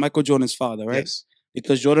Pippen Michael Jordan's father, right? Yes.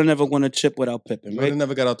 Because Jordan never won a chip without Pippen, Jordan right?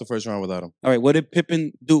 never got out the first round without him. All right. What did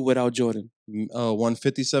Pippen do without Jordan? Won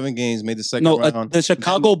 57 games, made the second No, round. the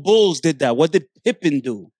Chicago Bulls did that. What did Pippen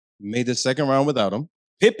do? Made the second round without him.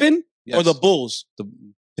 Pippen or Yes. the Bulls? The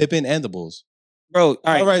Pippen and the Bulls. Bro,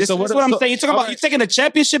 all right. This so is what I'm saying. You're taking a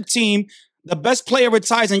championship team, the best player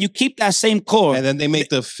retires, and you keep that same core. And then they make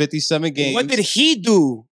the 57 games. What did he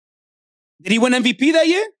do? Did he win MVP that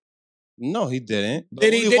year? No, he didn't.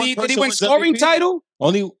 Did he win scoring title?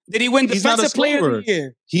 Did he win He's not a defensive player of scorer. the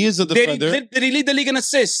year? He is a defender. Did he lead the league in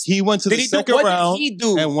assists? He went to the second round What did he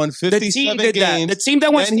do? and won 57 the team did games. That. The team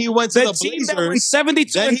that went. Then he went to the team that won Blazers.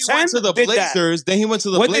 72 Then and he 10 went to the did that. Blazers. Then he went to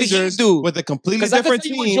the What did he Blazers do? with a completely Because I different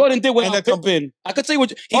can tell you team. what Jordan did and without Pippen. I can tell you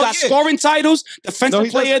what he got scoring titles, defensive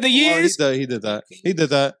player of the year. He did that. He did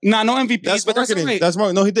that. Nah, no MVPs, That's but marketing. that's all right. That's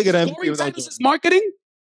marketing. No, he did get an MVP Scoring without titles Jordan. is marketing?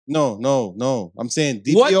 No. I'm saying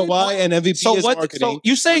What DPOY and MVP is marketing. So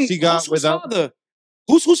you saying he got who's father?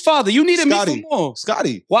 Whose father? You needed me for more.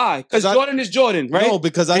 Scotty. Why? Because Jordan is Jordan, right? No,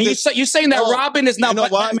 because you're saying that Robin is now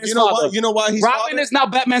Batman's father. You know why he's Robin is now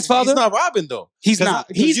Batman's father? He's not Robin, though. He's not.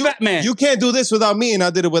 He's Batman. You can't do this without me, and I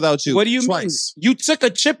did it without you. What do you Twice. mean? You took a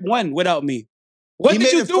chip when without me? What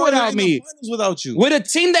did you do without me? Without you. With a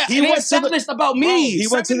team that he established about me. He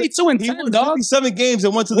went 72 and 10, dog. 57 games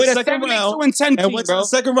and went to the second round. With a 72 and 10 team, and went to the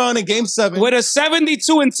second round in game 7. With a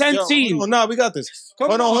 72 and 10 team. No, we got this.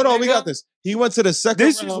 Hold on, we got this. He went to the second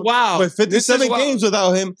round. This is wild. With 57 games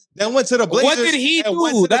without him. Then went to the Blazers. What did he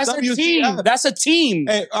do? That's a team. That's a team.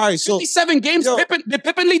 Hey, all right, so 57 games. Did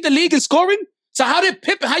Pippen lead the league in scoring? So how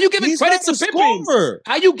you giving credit to Pippen?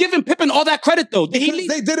 How you giving Pippen all that credit though? They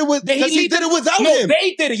did it with he did it without him. No,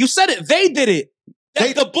 they did it. You said it. They did it.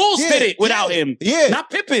 The Bulls did it without him. Yeah. Not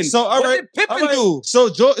Pippen. So what did Pippen do? So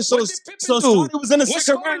what did Pippen do? Scotty was in the What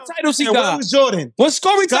second scoring round. titles he and got? What was Jordan? What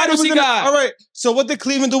scoring titles he got? All right. So what did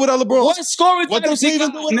Cleveland do without LeBron? What scoring titles he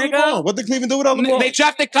got, nigga? What did Cleveland do without LeBron? They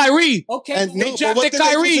drafted Kyrie. Okay. And they drafted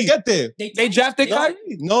Kyrie to get there. They drafted Kyrie.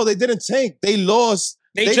 No, they didn't tank. They lost.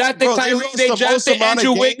 They drafted Kyrie. They drafted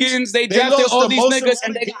Andrew Wiggins. They drafted all these niggas,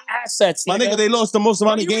 and they got assets. My nigga, they lost the most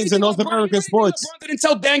amount of games in North American sports. LeBron didn't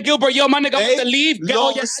tell Dan Gilbert, yo, my nigga, I'm about to leave. Get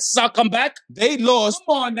all your asses, I'll come back. They lost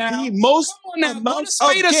the most amount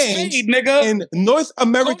of games nigga. in North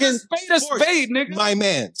American sports. Nigga. My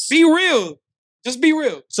man. Be real. Just be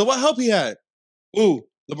real. So what help he had? Who?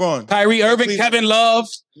 LeBron. Kyrie Irving, Kevin Love.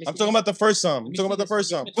 I'm talking about the first song.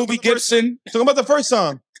 Booby Gibson. I'm talking about the first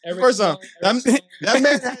song. That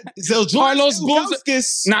man had Carlos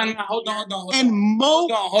Buzkis. Nah, hold on. And Mo.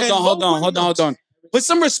 Hold on. Put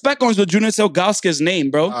some respect on Jonas Ilgauskas' name,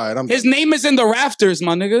 bro. All right, his name is in the rafters,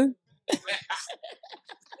 my nigga.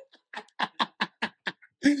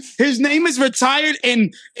 His name is retired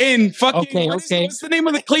in fucking. What's the name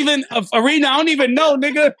of the Cleveland arena? I don't even know,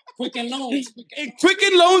 nigga. Quicken Loans. In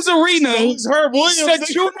Quicken Loans Arena. Who's Herb Williams?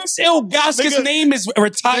 Jonas Ilgauskas' name is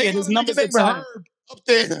retired. His number's retired. Up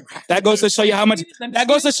there. That goes to show you how much. That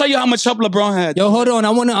goes to show you how much help LeBron had. Yo, hold on.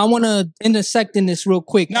 I wanna intersect in this real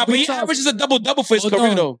quick. Nah, but he averages a double for his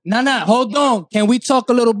career though. Nah. Hold on. Can we talk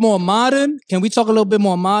a little more modern? Can we talk a little bit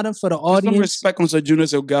more modern for the audience? Some respect on Sir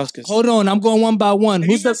Jonas Ilgauskas. Hold on. I'm going one by one.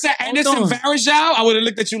 Who's the Anderson Varejao? I would have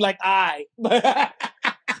looked at you like, aye.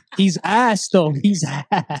 He's ass though. He's ass.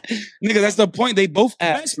 Nigga, that's the point. They both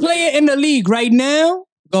ass. Best player in the league right now.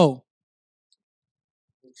 Go.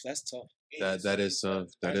 That's tough. That is tough.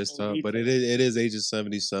 But it is ages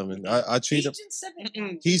 77. I treat him.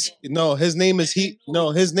 His name is he.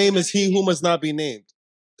 No, his name is he who must not be named.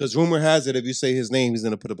 Because rumor has it, if you say his name, he's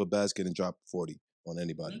gonna put up a basket and drop 40 on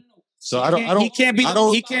anybody. So I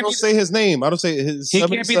don't say his name. I don't say his. He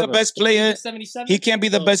can't be the best player. He can't be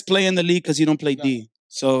the best player in the league because he don't play D.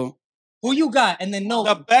 So Who you got? And then no.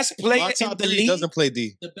 The best player My in top the three league. doesn't play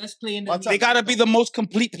D. The best player in the My league. top- They gotta be the most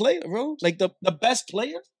complete player, bro. Like the best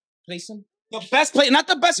player. Play some. The best player, not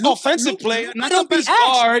the best offensive player, Luka not the don't be best asked.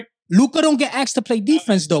 guard. Luka don't get asked to play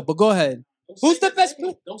defense though. But go ahead. Who's the best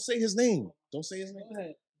player? Don't say his name. Don't say his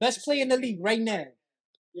name. Best player in the league right now.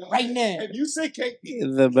 Right now. If you say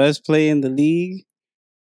KP, The best player in the league.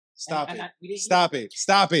 stop And it. I- we didn't- Stop it.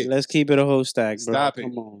 Stop it. Let's keep it a whole stack, bro. Stop it.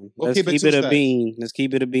 Come on. We'll Let's keep it keep two it a stacks. bean. Let's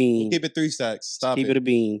keep it a bean. Keep it 3 stacks. Stop Keep it a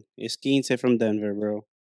bean. It's Skeente from Denver, bro.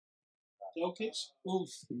 Jokic. Oof.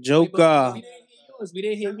 Joker. We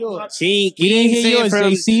didn't hear yours. We didn't hear yours,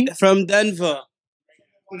 JC. from Denver.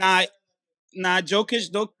 Nah,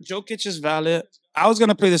 Jokic is valid. I was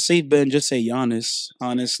gonna play the safe bet and just say Giannis,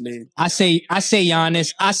 honestly. I say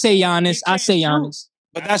Giannis. I say Giannis.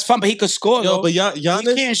 But that's fun. But he could score Yo, though. but He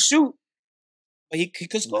Giannis, can't shoot. But he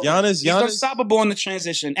could score. Giannis, He's unstoppable in the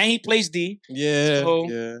transition, and he plays D. yeah, So-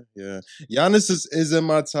 yeah. Giannis is in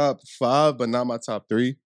my top 5, but not my top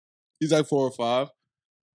 3. He's like 4 or 5.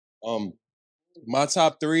 My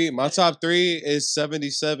top three is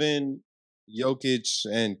 77, Jokic,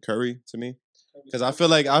 and Curry to me. Because I feel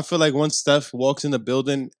like once Steph walks in the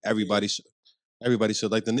building, everybody should.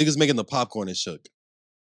 Like the niggas making the popcorn and shook.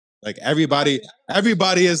 Like everybody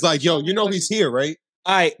is like, yo, you know he's here, right?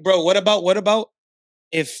 All right, bro. What about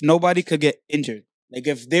if nobody could get injured? Like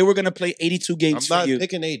if they were gonna play 82 I'm games for not you,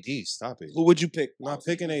 picking AD. Stop it. who would you pick? I'm not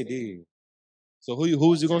picking AD. So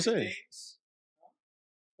who's you gonna say?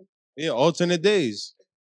 Yeah, alternate days.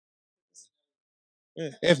 Yeah.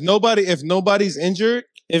 If nobody's injured,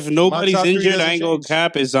 If nobody's top three injured, I doesn't ain't gonna change.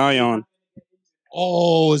 cap is Zion.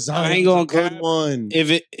 oh, Zion's ain't gonna a good cap. one. If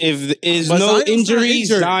is But no Zion's not injuries,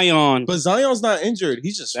 injured. Zion. But Zion's not injured.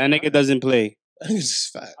 He's just That nigga doesn't play. he's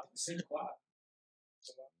just fat.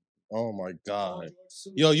 Oh my god.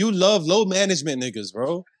 Yo, you love low management niggas,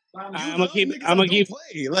 bro. I'm gonna keep it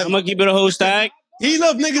Like, a whole stack. he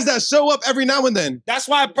love niggas that show up every now and then. That's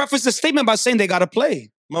why I prefaced the statement by saying they gotta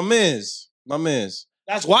play. My man's.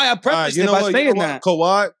 That's why I All right, prefaced you it know by what? saying You know that.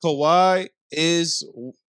 what?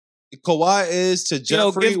 Kawhi is to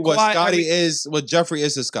Jeffrey give what Kawhi Scotty is, what Jeffrey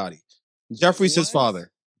is to Scotty. Jeffrey's his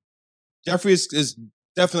father. Jeffrey is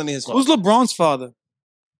definitely his father. Who's LeBron's father?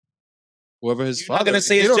 Whoever his You're father. not gonna is.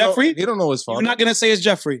 say He it's don't know- Jeffrey? He don't know his father. You're not gonna say it's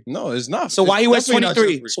Jeffrey. No, it's not. So why he wears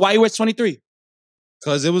 23? So why he wears 23?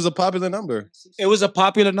 Because it was a popular number. It was a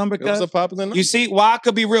popular number. It was cuz? a popular number. You see, why I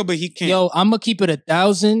could be real, but he can't. Yo, I'm gonna keep it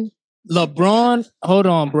 1,000. LeBron, hold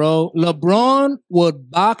on, bro. LeBron would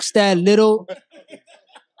box that little.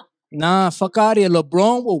 Nah, fuck out of here.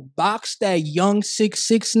 LeBron will box that young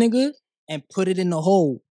 6'6" nigga and put it in the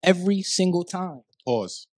hole every single time.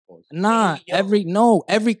 Pause. Nah, every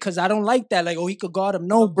cause I don't like that. Like, oh, he could guard him.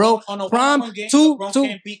 No, bro. On a Prime one-on-one game, two.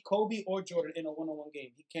 can't beat Kobe or Jordan in a one-on-one game.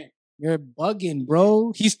 He can't. You're bugging,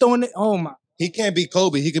 bro. He's throwing it. Oh my. He can't beat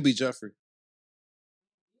Kobe. He could beat Jeffrey.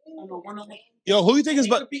 On a one-on-one. Yo, who you think is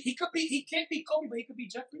better? He can't beat Kobe, but he could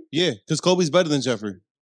beat Jeffrey. Yeah, because Kobe's better than Jeffrey.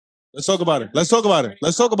 Let's talk about it. Let's talk about it.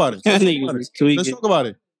 Let's talk about it. That Let's talk nigga about was it. tweaking. Let's talk about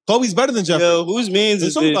it. Kobe's better than Jeffrey. Yo, whose man's Let's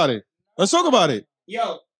is talk this? about it. Let's talk about it.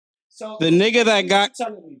 Yo, so The nigga that got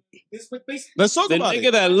Let's talk the about nigga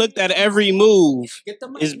it. that looked at every move Get the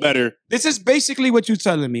mic. is better. this is basically what you're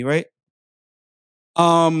telling me, right?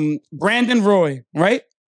 Brandon Roy, right?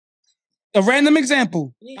 A random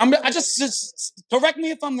example. I just correct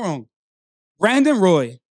me if I'm wrong. Brandon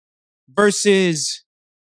Roy versus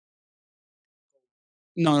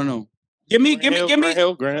no. Give me Grant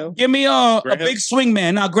Hill. Give me a Grant Hill. big swing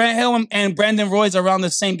man. Now Grant Hill and Brandon Roy's around the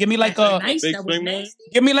same. Give me like a Nice, big that was swing man? nasty.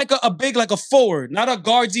 give me like a big like a forward, not a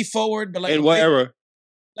guardsy forward, but like In a what big- era?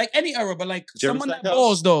 like any era, but like Jerry someone that Stackhouse?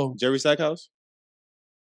 balls though. Jerry Stackhouse?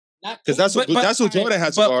 Not- Because that's what Jordan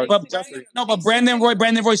had to guard. But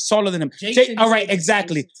Brandon Roy's taller than him. Jason All right, Tatum.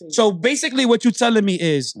 exactly. Jason Tatum. So basically, what you're telling me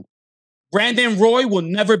is Brandon Roy will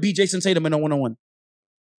never beat Jason Tatum in a one-on-one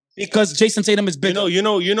because Jason Tatum is bigger. You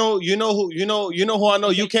know who I know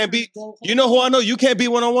you can't beat. You know who I know you can't beat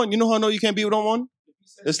 1-on-1. You know who I know you can't beat 1-on-1.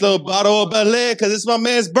 This little bottle of Bel Air because it's my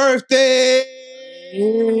man's birthday.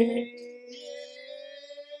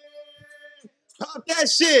 Pop that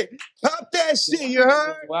shit. Pop that shit. You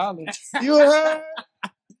heard? You heard?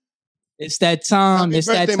 It's that time. Happy It's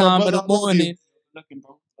that birthday, my time of brother. the I love morning.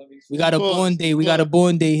 We got a Pause. born day. We got a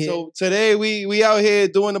born day here. So today we out here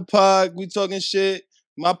doing the pod. We talking shit.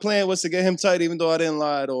 My plan was to get him tight, even though I didn't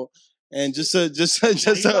lie at all. And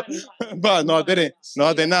but no, I didn't. No,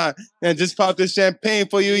 I did not. And just pop this champagne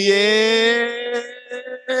for you, yeah.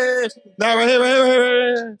 Now right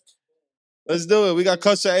here. Let's do it. We got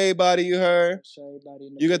cups for everybody. You heard?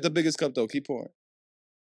 You got the biggest cup though. Keep pouring.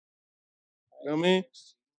 You know what I mean?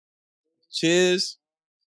 Cheers.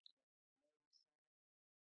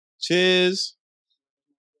 Cheers.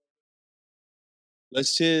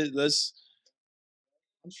 Let's cheers. Let's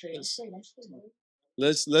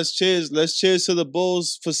cheers. Let's cheers to the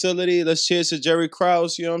Bulls facility. Let's cheers to Jerry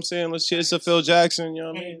Krause. You know what I'm saying? Let's cheers to Phil Jackson. You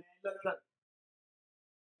know what I mean?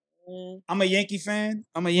 I'm a Yankee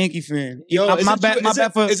fan. Yo, my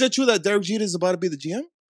bad for. Is it true that Derek Jeter is about to be the GM?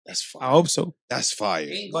 That's fire. I hope so. That's fire.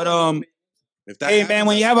 But If that hey happens, man,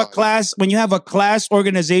 when you that's have a fire. class,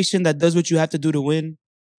 organization that does what you have to do to win,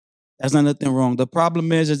 there's not nothing wrong. The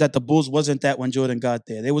problem is that the Bulls wasn't that when Jordan got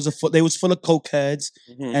there. They was full of cokeheads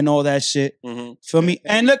Mhm. and all that shit. Mhm. Feel me?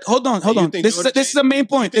 And look, hold on. you think This Jordan is the main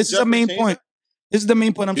point. think This is the Jeffrey main changed point. This is the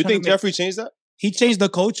main point I'm You trying think to make. Jeffrey changed that? He changed the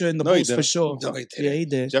culture in the No, he Bulls for didn't. sure. No, he didn't. Yeah, he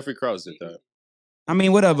did. Jeffrey Krause did that. I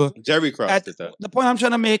mean, whatever. Jerry Krause At did that. the point I'm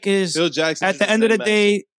trying to make is Phil Jackson. at is the end of the same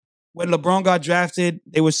day, when LeBron got drafted,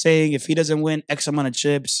 they were saying if he doesn't win X amount of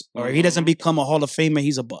chips or if he doesn't Mhm. become a Hall of Famer,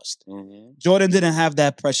 he's a bust. Mhm. Jordan didn't have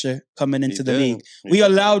that pressure coming into He the didn't. league. He We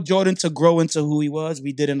didn't. allowed Jordan to grow into who he was.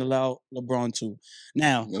 We didn't allow LeBron to.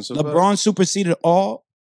 Now, That's a fact. LeBron superseded all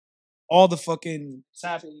the fucking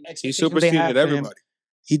top He expectations they superseded had for him. everybody.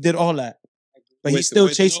 He did all that. But he's With- still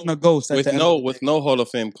with chasing no- a ghost at With the end no of the with day. no Hall of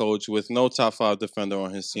Fame coach, with no top 5 defender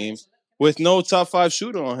on his team, with no top 5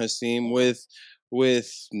 shooter on his team, with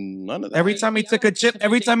none of that. Every time he took a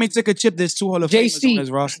chip, there's 2 Hall of Famers JC, on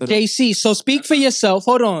his roster. though. JC, so speak for yourself.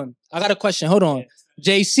 Hold on. I got a question. Hold on.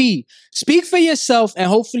 JC, speak for yourself, and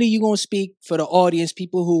hopefully you're going to speak for the audience,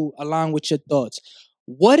 people who align with your thoughts.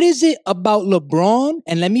 What is it about LeBron?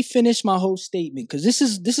 And let me finish my whole statement, because this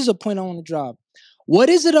is a point I want to drop. What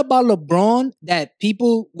is it about LeBron that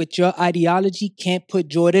people with your ideology can't put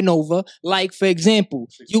Jordan over? Like, for example,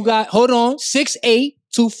 you got, hold on, 6'8",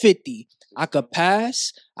 250. I could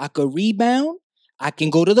pass, I could rebound, I can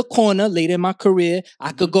go to the corner later in my career.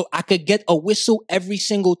 I could get a whistle every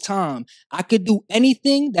single time. I could do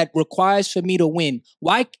anything that requires for me to win.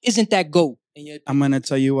 Why isn't that GOAT? I'm going to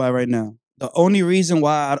tell you why right now. The only reason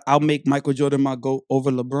why I'll make Michael Jordan my GOAT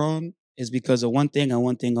over LeBron is because of one thing and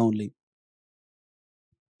one thing only.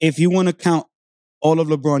 If you want to count all of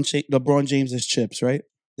LeBron James's chips, right?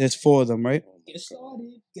 There's 4 of them, right?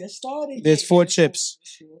 Get started. There's 4 chips,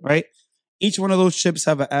 right? Each one of those chips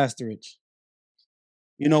have an asterisk.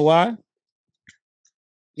 You know why?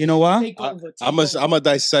 You know why? I'm gonna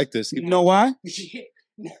dissect this. You know why?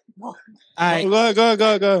 I Go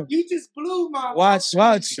ahead. You just blew my watch.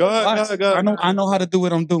 Go ahead. I know how to do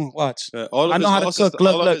what I'm doing. Watch. Yeah, all of I know his how to losses, cook.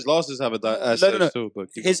 Look, all of look. his losses have a Look, asterisk look. too.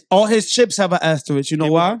 But keep All his chips have an asterisk. You know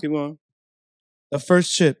keep why? on, keep on. The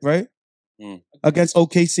first chip, right? Mm. Against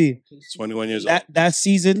OKC. 21 years old. That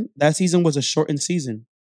season was a shortened season.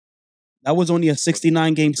 That was only a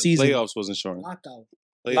 69 game The season. playoffs wasn't shortened.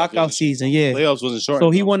 Lockout season, yeah. Playoffs wasn't shortened.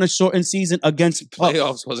 So he won a shortened season against Puff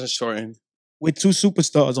Playoffs wasn't shortened. with 2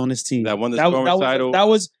 superstars on his team. That won the scoring title. That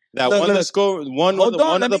was That look, won look. the score. One Hold of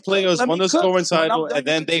on, let the me players cook, let won me the cook. scoring So now title, let and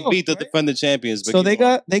me then they cook, beat the right? defending champions. But So keep they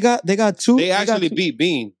going. got 2. They got actually 2. beat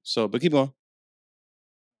Bean. So, but keep going.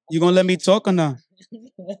 You gonna let me talk or not?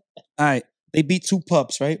 All right. They beat 2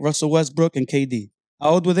 pups, right? Russell Westbrook and KD. How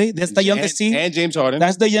old were they? That's the youngest team. And James Harden.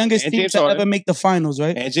 That's the youngest and team James to Harden. ever make the finals,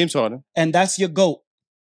 right? And James Harden. And that's your GOAT,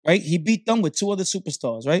 right? He beat them with 2 other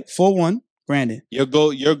superstars, right? 4-1, granted. Your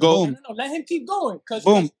goal. Boom. No, let him keep going.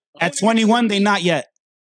 Boom. At 21, they not yet.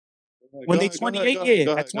 When they Go ahead, 28, go ahead, yeah.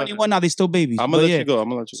 go At ahead, go 21 now, they still babies. I'm But gonna let yeah. you go. I'm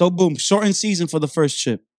gonna let you. So boom, shortened season for the first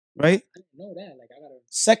chip, right? know that. Like, I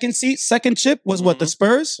gotta. Second chip was what? The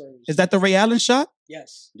Spurs? Is that the Ray Allen shot?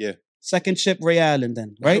 Yes. Yeah. Second chip, Ray Allen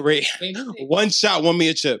then, right? One shot won me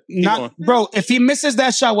a chip. Keep Not, going. bro, if he misses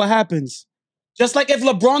that shot, what happens? Just like if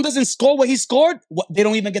LeBron doesn't score what he scored, they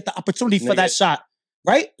don't even get the opportunity for that Nigga. shot,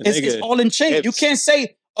 right? It's Nigga. all in chain. If- You can't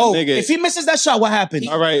say, oh, Nigga. if he misses that shot, what happens?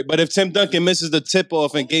 All right, but if Tim Duncan misses the tip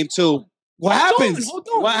off in game 2, What happens? Hold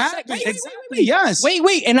on. What Wait, happens? wait, Exactly. Yes.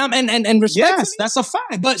 Wait, and respectfully, Yes, that's a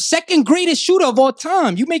fact. but second greatest shooter of all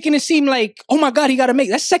time. You making it seem like, oh my God, he got to make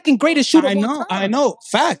that's second greatest shooter. I know.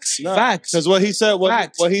 Facts. Facts. because what he said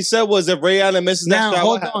was if Ray Allen misses Now, that shot,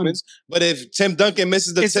 hold what on. happens? But if Tim Duncan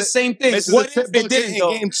misses the It's the tip, same thing. misses What the if tip it bucket didn't in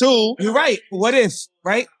though? game 2, You're right. What if,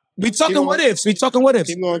 right? We talking Keep what going. ifs. We talking what ifs.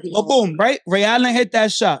 keep going. Keep But going. boom, right? Ray Allen hit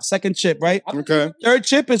that shot. Second chip, right? Okay. Third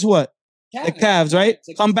chip is what? The Cavs, right?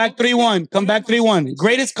 Come back 3-1. Come back 3-1.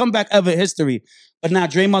 Greatest comeback ever in history. But now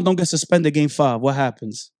Draymond don't get suspended game 5. What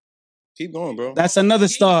happens? Keep going, bro. That's another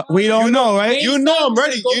start. We don't know, right? You know I'm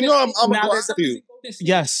ready. You know I'm Now gonna go there's after you.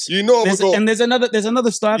 Yes. You know I'm gonna go. And there's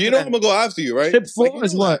another star. You know I'm gonna go after you, right? Chip 4 you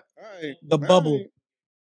is know what? that. All right. The All bubble. right.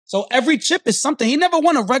 So every chip is something. He never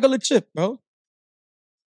won a regular chip, bro. All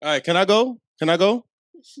right, can I go?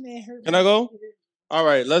 Can I go? All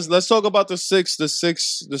right, let's talk about the six.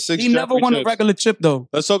 He never won a regular chip though.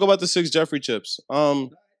 Let's talk about the 6 Jeffrey chips.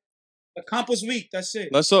 The comp was weak. That's it.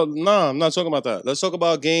 No, I'm not talking about that. Let's talk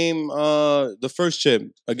about the first chip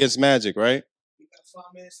against Magic, right? We got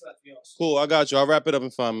 5 minutes left, yo. Cool, I got you. I'll wrap it up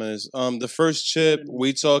in 5 minutes. The first chip,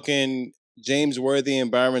 we talking James Worthy and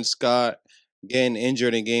Byron Scott getting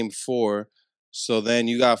injured in game 4. So then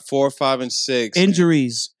you got 4, 5, and 6.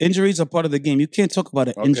 Injuries are part of the game. You can't talk about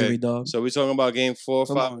an injury, dog. So we're talking about game 4,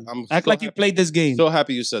 Come 5. on. I'm Act like you played this game. So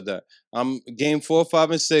happy you said that. I'm game 4,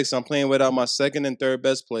 5, and 6. I'm playing without my second and third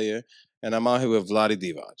best player, and I'm out here with Vlade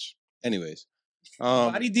Divac. Anyways,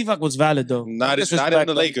 Vlade Divac was valid though. not on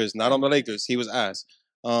the Lakers. Not on the Lakers. He was ass.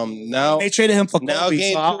 Now they traded him for now Kobe,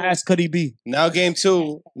 game so I'll 2. ask could he be? Now game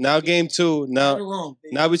 2. Now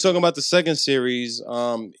we're talking about the second series.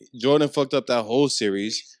 Jordan fucked up that whole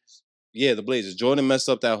series. Yeah, the Blazers. Jordan messed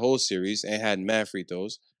up that whole series and had mad free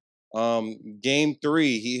throws. Game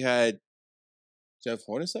 3, he had Jeff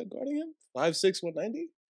Hornacek guarding him. 5'6", 190.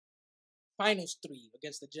 Finals 3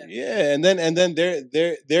 against the Jets. Yeah, and then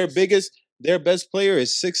their best player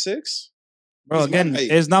is 6'6". Bro, again,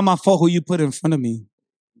 it's not my fault who you put in front of me.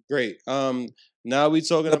 Great. Now we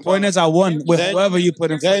talking The about point is I won with whoever you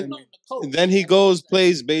put in front of me. Then he goes,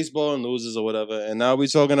 plays baseball and loses or whatever. And now we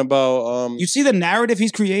talking about You see the narrative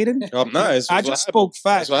he's creating? Nice. I just spoke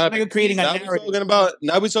facts. That's what Nigga creating a narrative.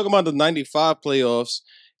 Now we talking about the 95 playoffs.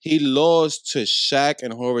 He lost to Shaq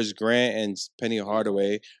and Horace Grant and Penny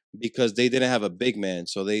Hardaway because they didn't have a big man.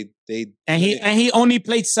 So he only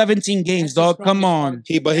played 17 games, dog. Come on.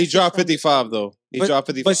 He dropped 55 though. He dropped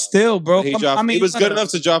 55. But still, bro. He was good enough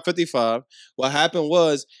to drop 55. What happened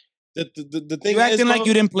was the thing. You acting like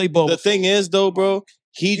you didn't play ball. The thing is though, bro.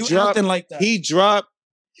 He dropped like that. He dropped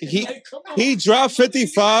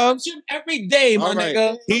 55 every day, my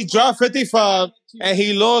nigga. He dropped 55 and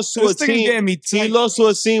he lost to a team. He lost to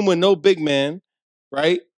a team with no big man,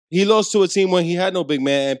 right? He lost to a team when he had no big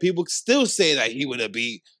man, and people still say that he would have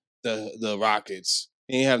beat the Rockets.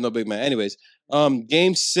 He didn't have no big man. Anyways,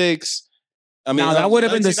 game 6. I mean, that would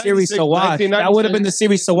have been the series to watch. That would have been the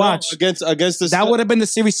series to watch. Against the that would have been the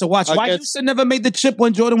series to watch. Why Houston never made the chip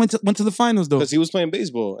when Jordan went to the finals though? Because he was playing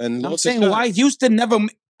baseball. And I'm saying why Houston never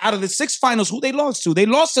out of the 6 finals, who they lost to? They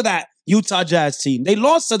lost to that Utah Jazz team. They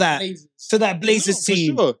lost to that Blazers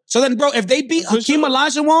team. Sure. So then, bro, if they beat Hakeem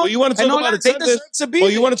Olajuwon, you want to talk about attendance?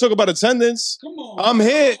 You want to talk about attendance? Come on, I'm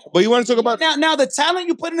here. But you want to talk about now the talent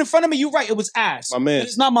you put in front of me? You're right. It was ass. My man,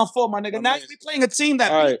 it's not my fault, my nigga. Now you be playing a team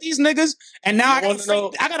that beat these niggas, and now I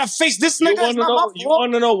gotta face this nigga. It's not my fault. You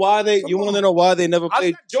want to know why they? You want to know why they never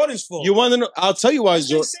played? Jordan's fault. You want to know? I'll tell you why.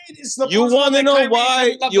 Jordan. You want to know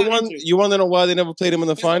why? You want to know why they never played him in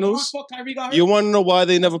the finals? You want to know why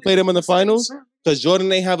they never played him in the finals? Because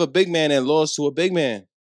Jordan ain't have a big man and lost to a big man.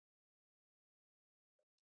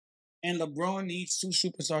 And LeBron needs 2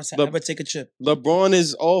 superstars to ever take a chip. LeBron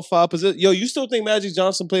is all 5 positions. Yo, you still think Magic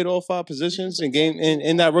Johnson played all 5 positions in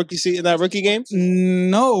that rookie game?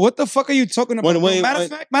 No, what the fuck are you talking about?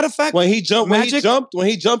 Matter of fact, when he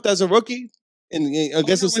jumped as a rookie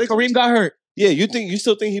against the Sixers, Kareem got hurt. Yeah, you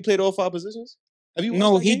still think he played all 5 positions?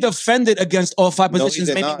 No, he defended against all 5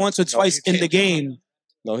 positions maybe once or twice in the game.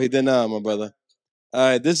 No, he did not, my brother. All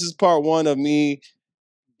right, this is part 1 of me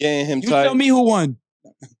getting him tight. You tell me who won.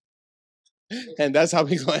 And that's how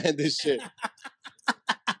we gonna end this shit.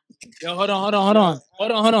 Yo, hold on.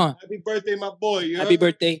 Happy birthday, my boy. Happy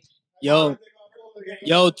birthday. Yo,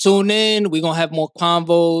 tune in. We're gonna have more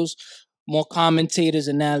convos, more commentators,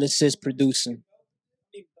 analysis, producing.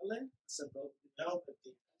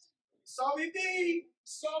 Sorry,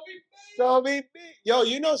 B. Yo,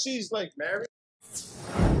 you know she's like married.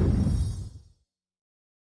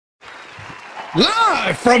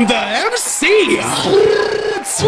 Live from the MC.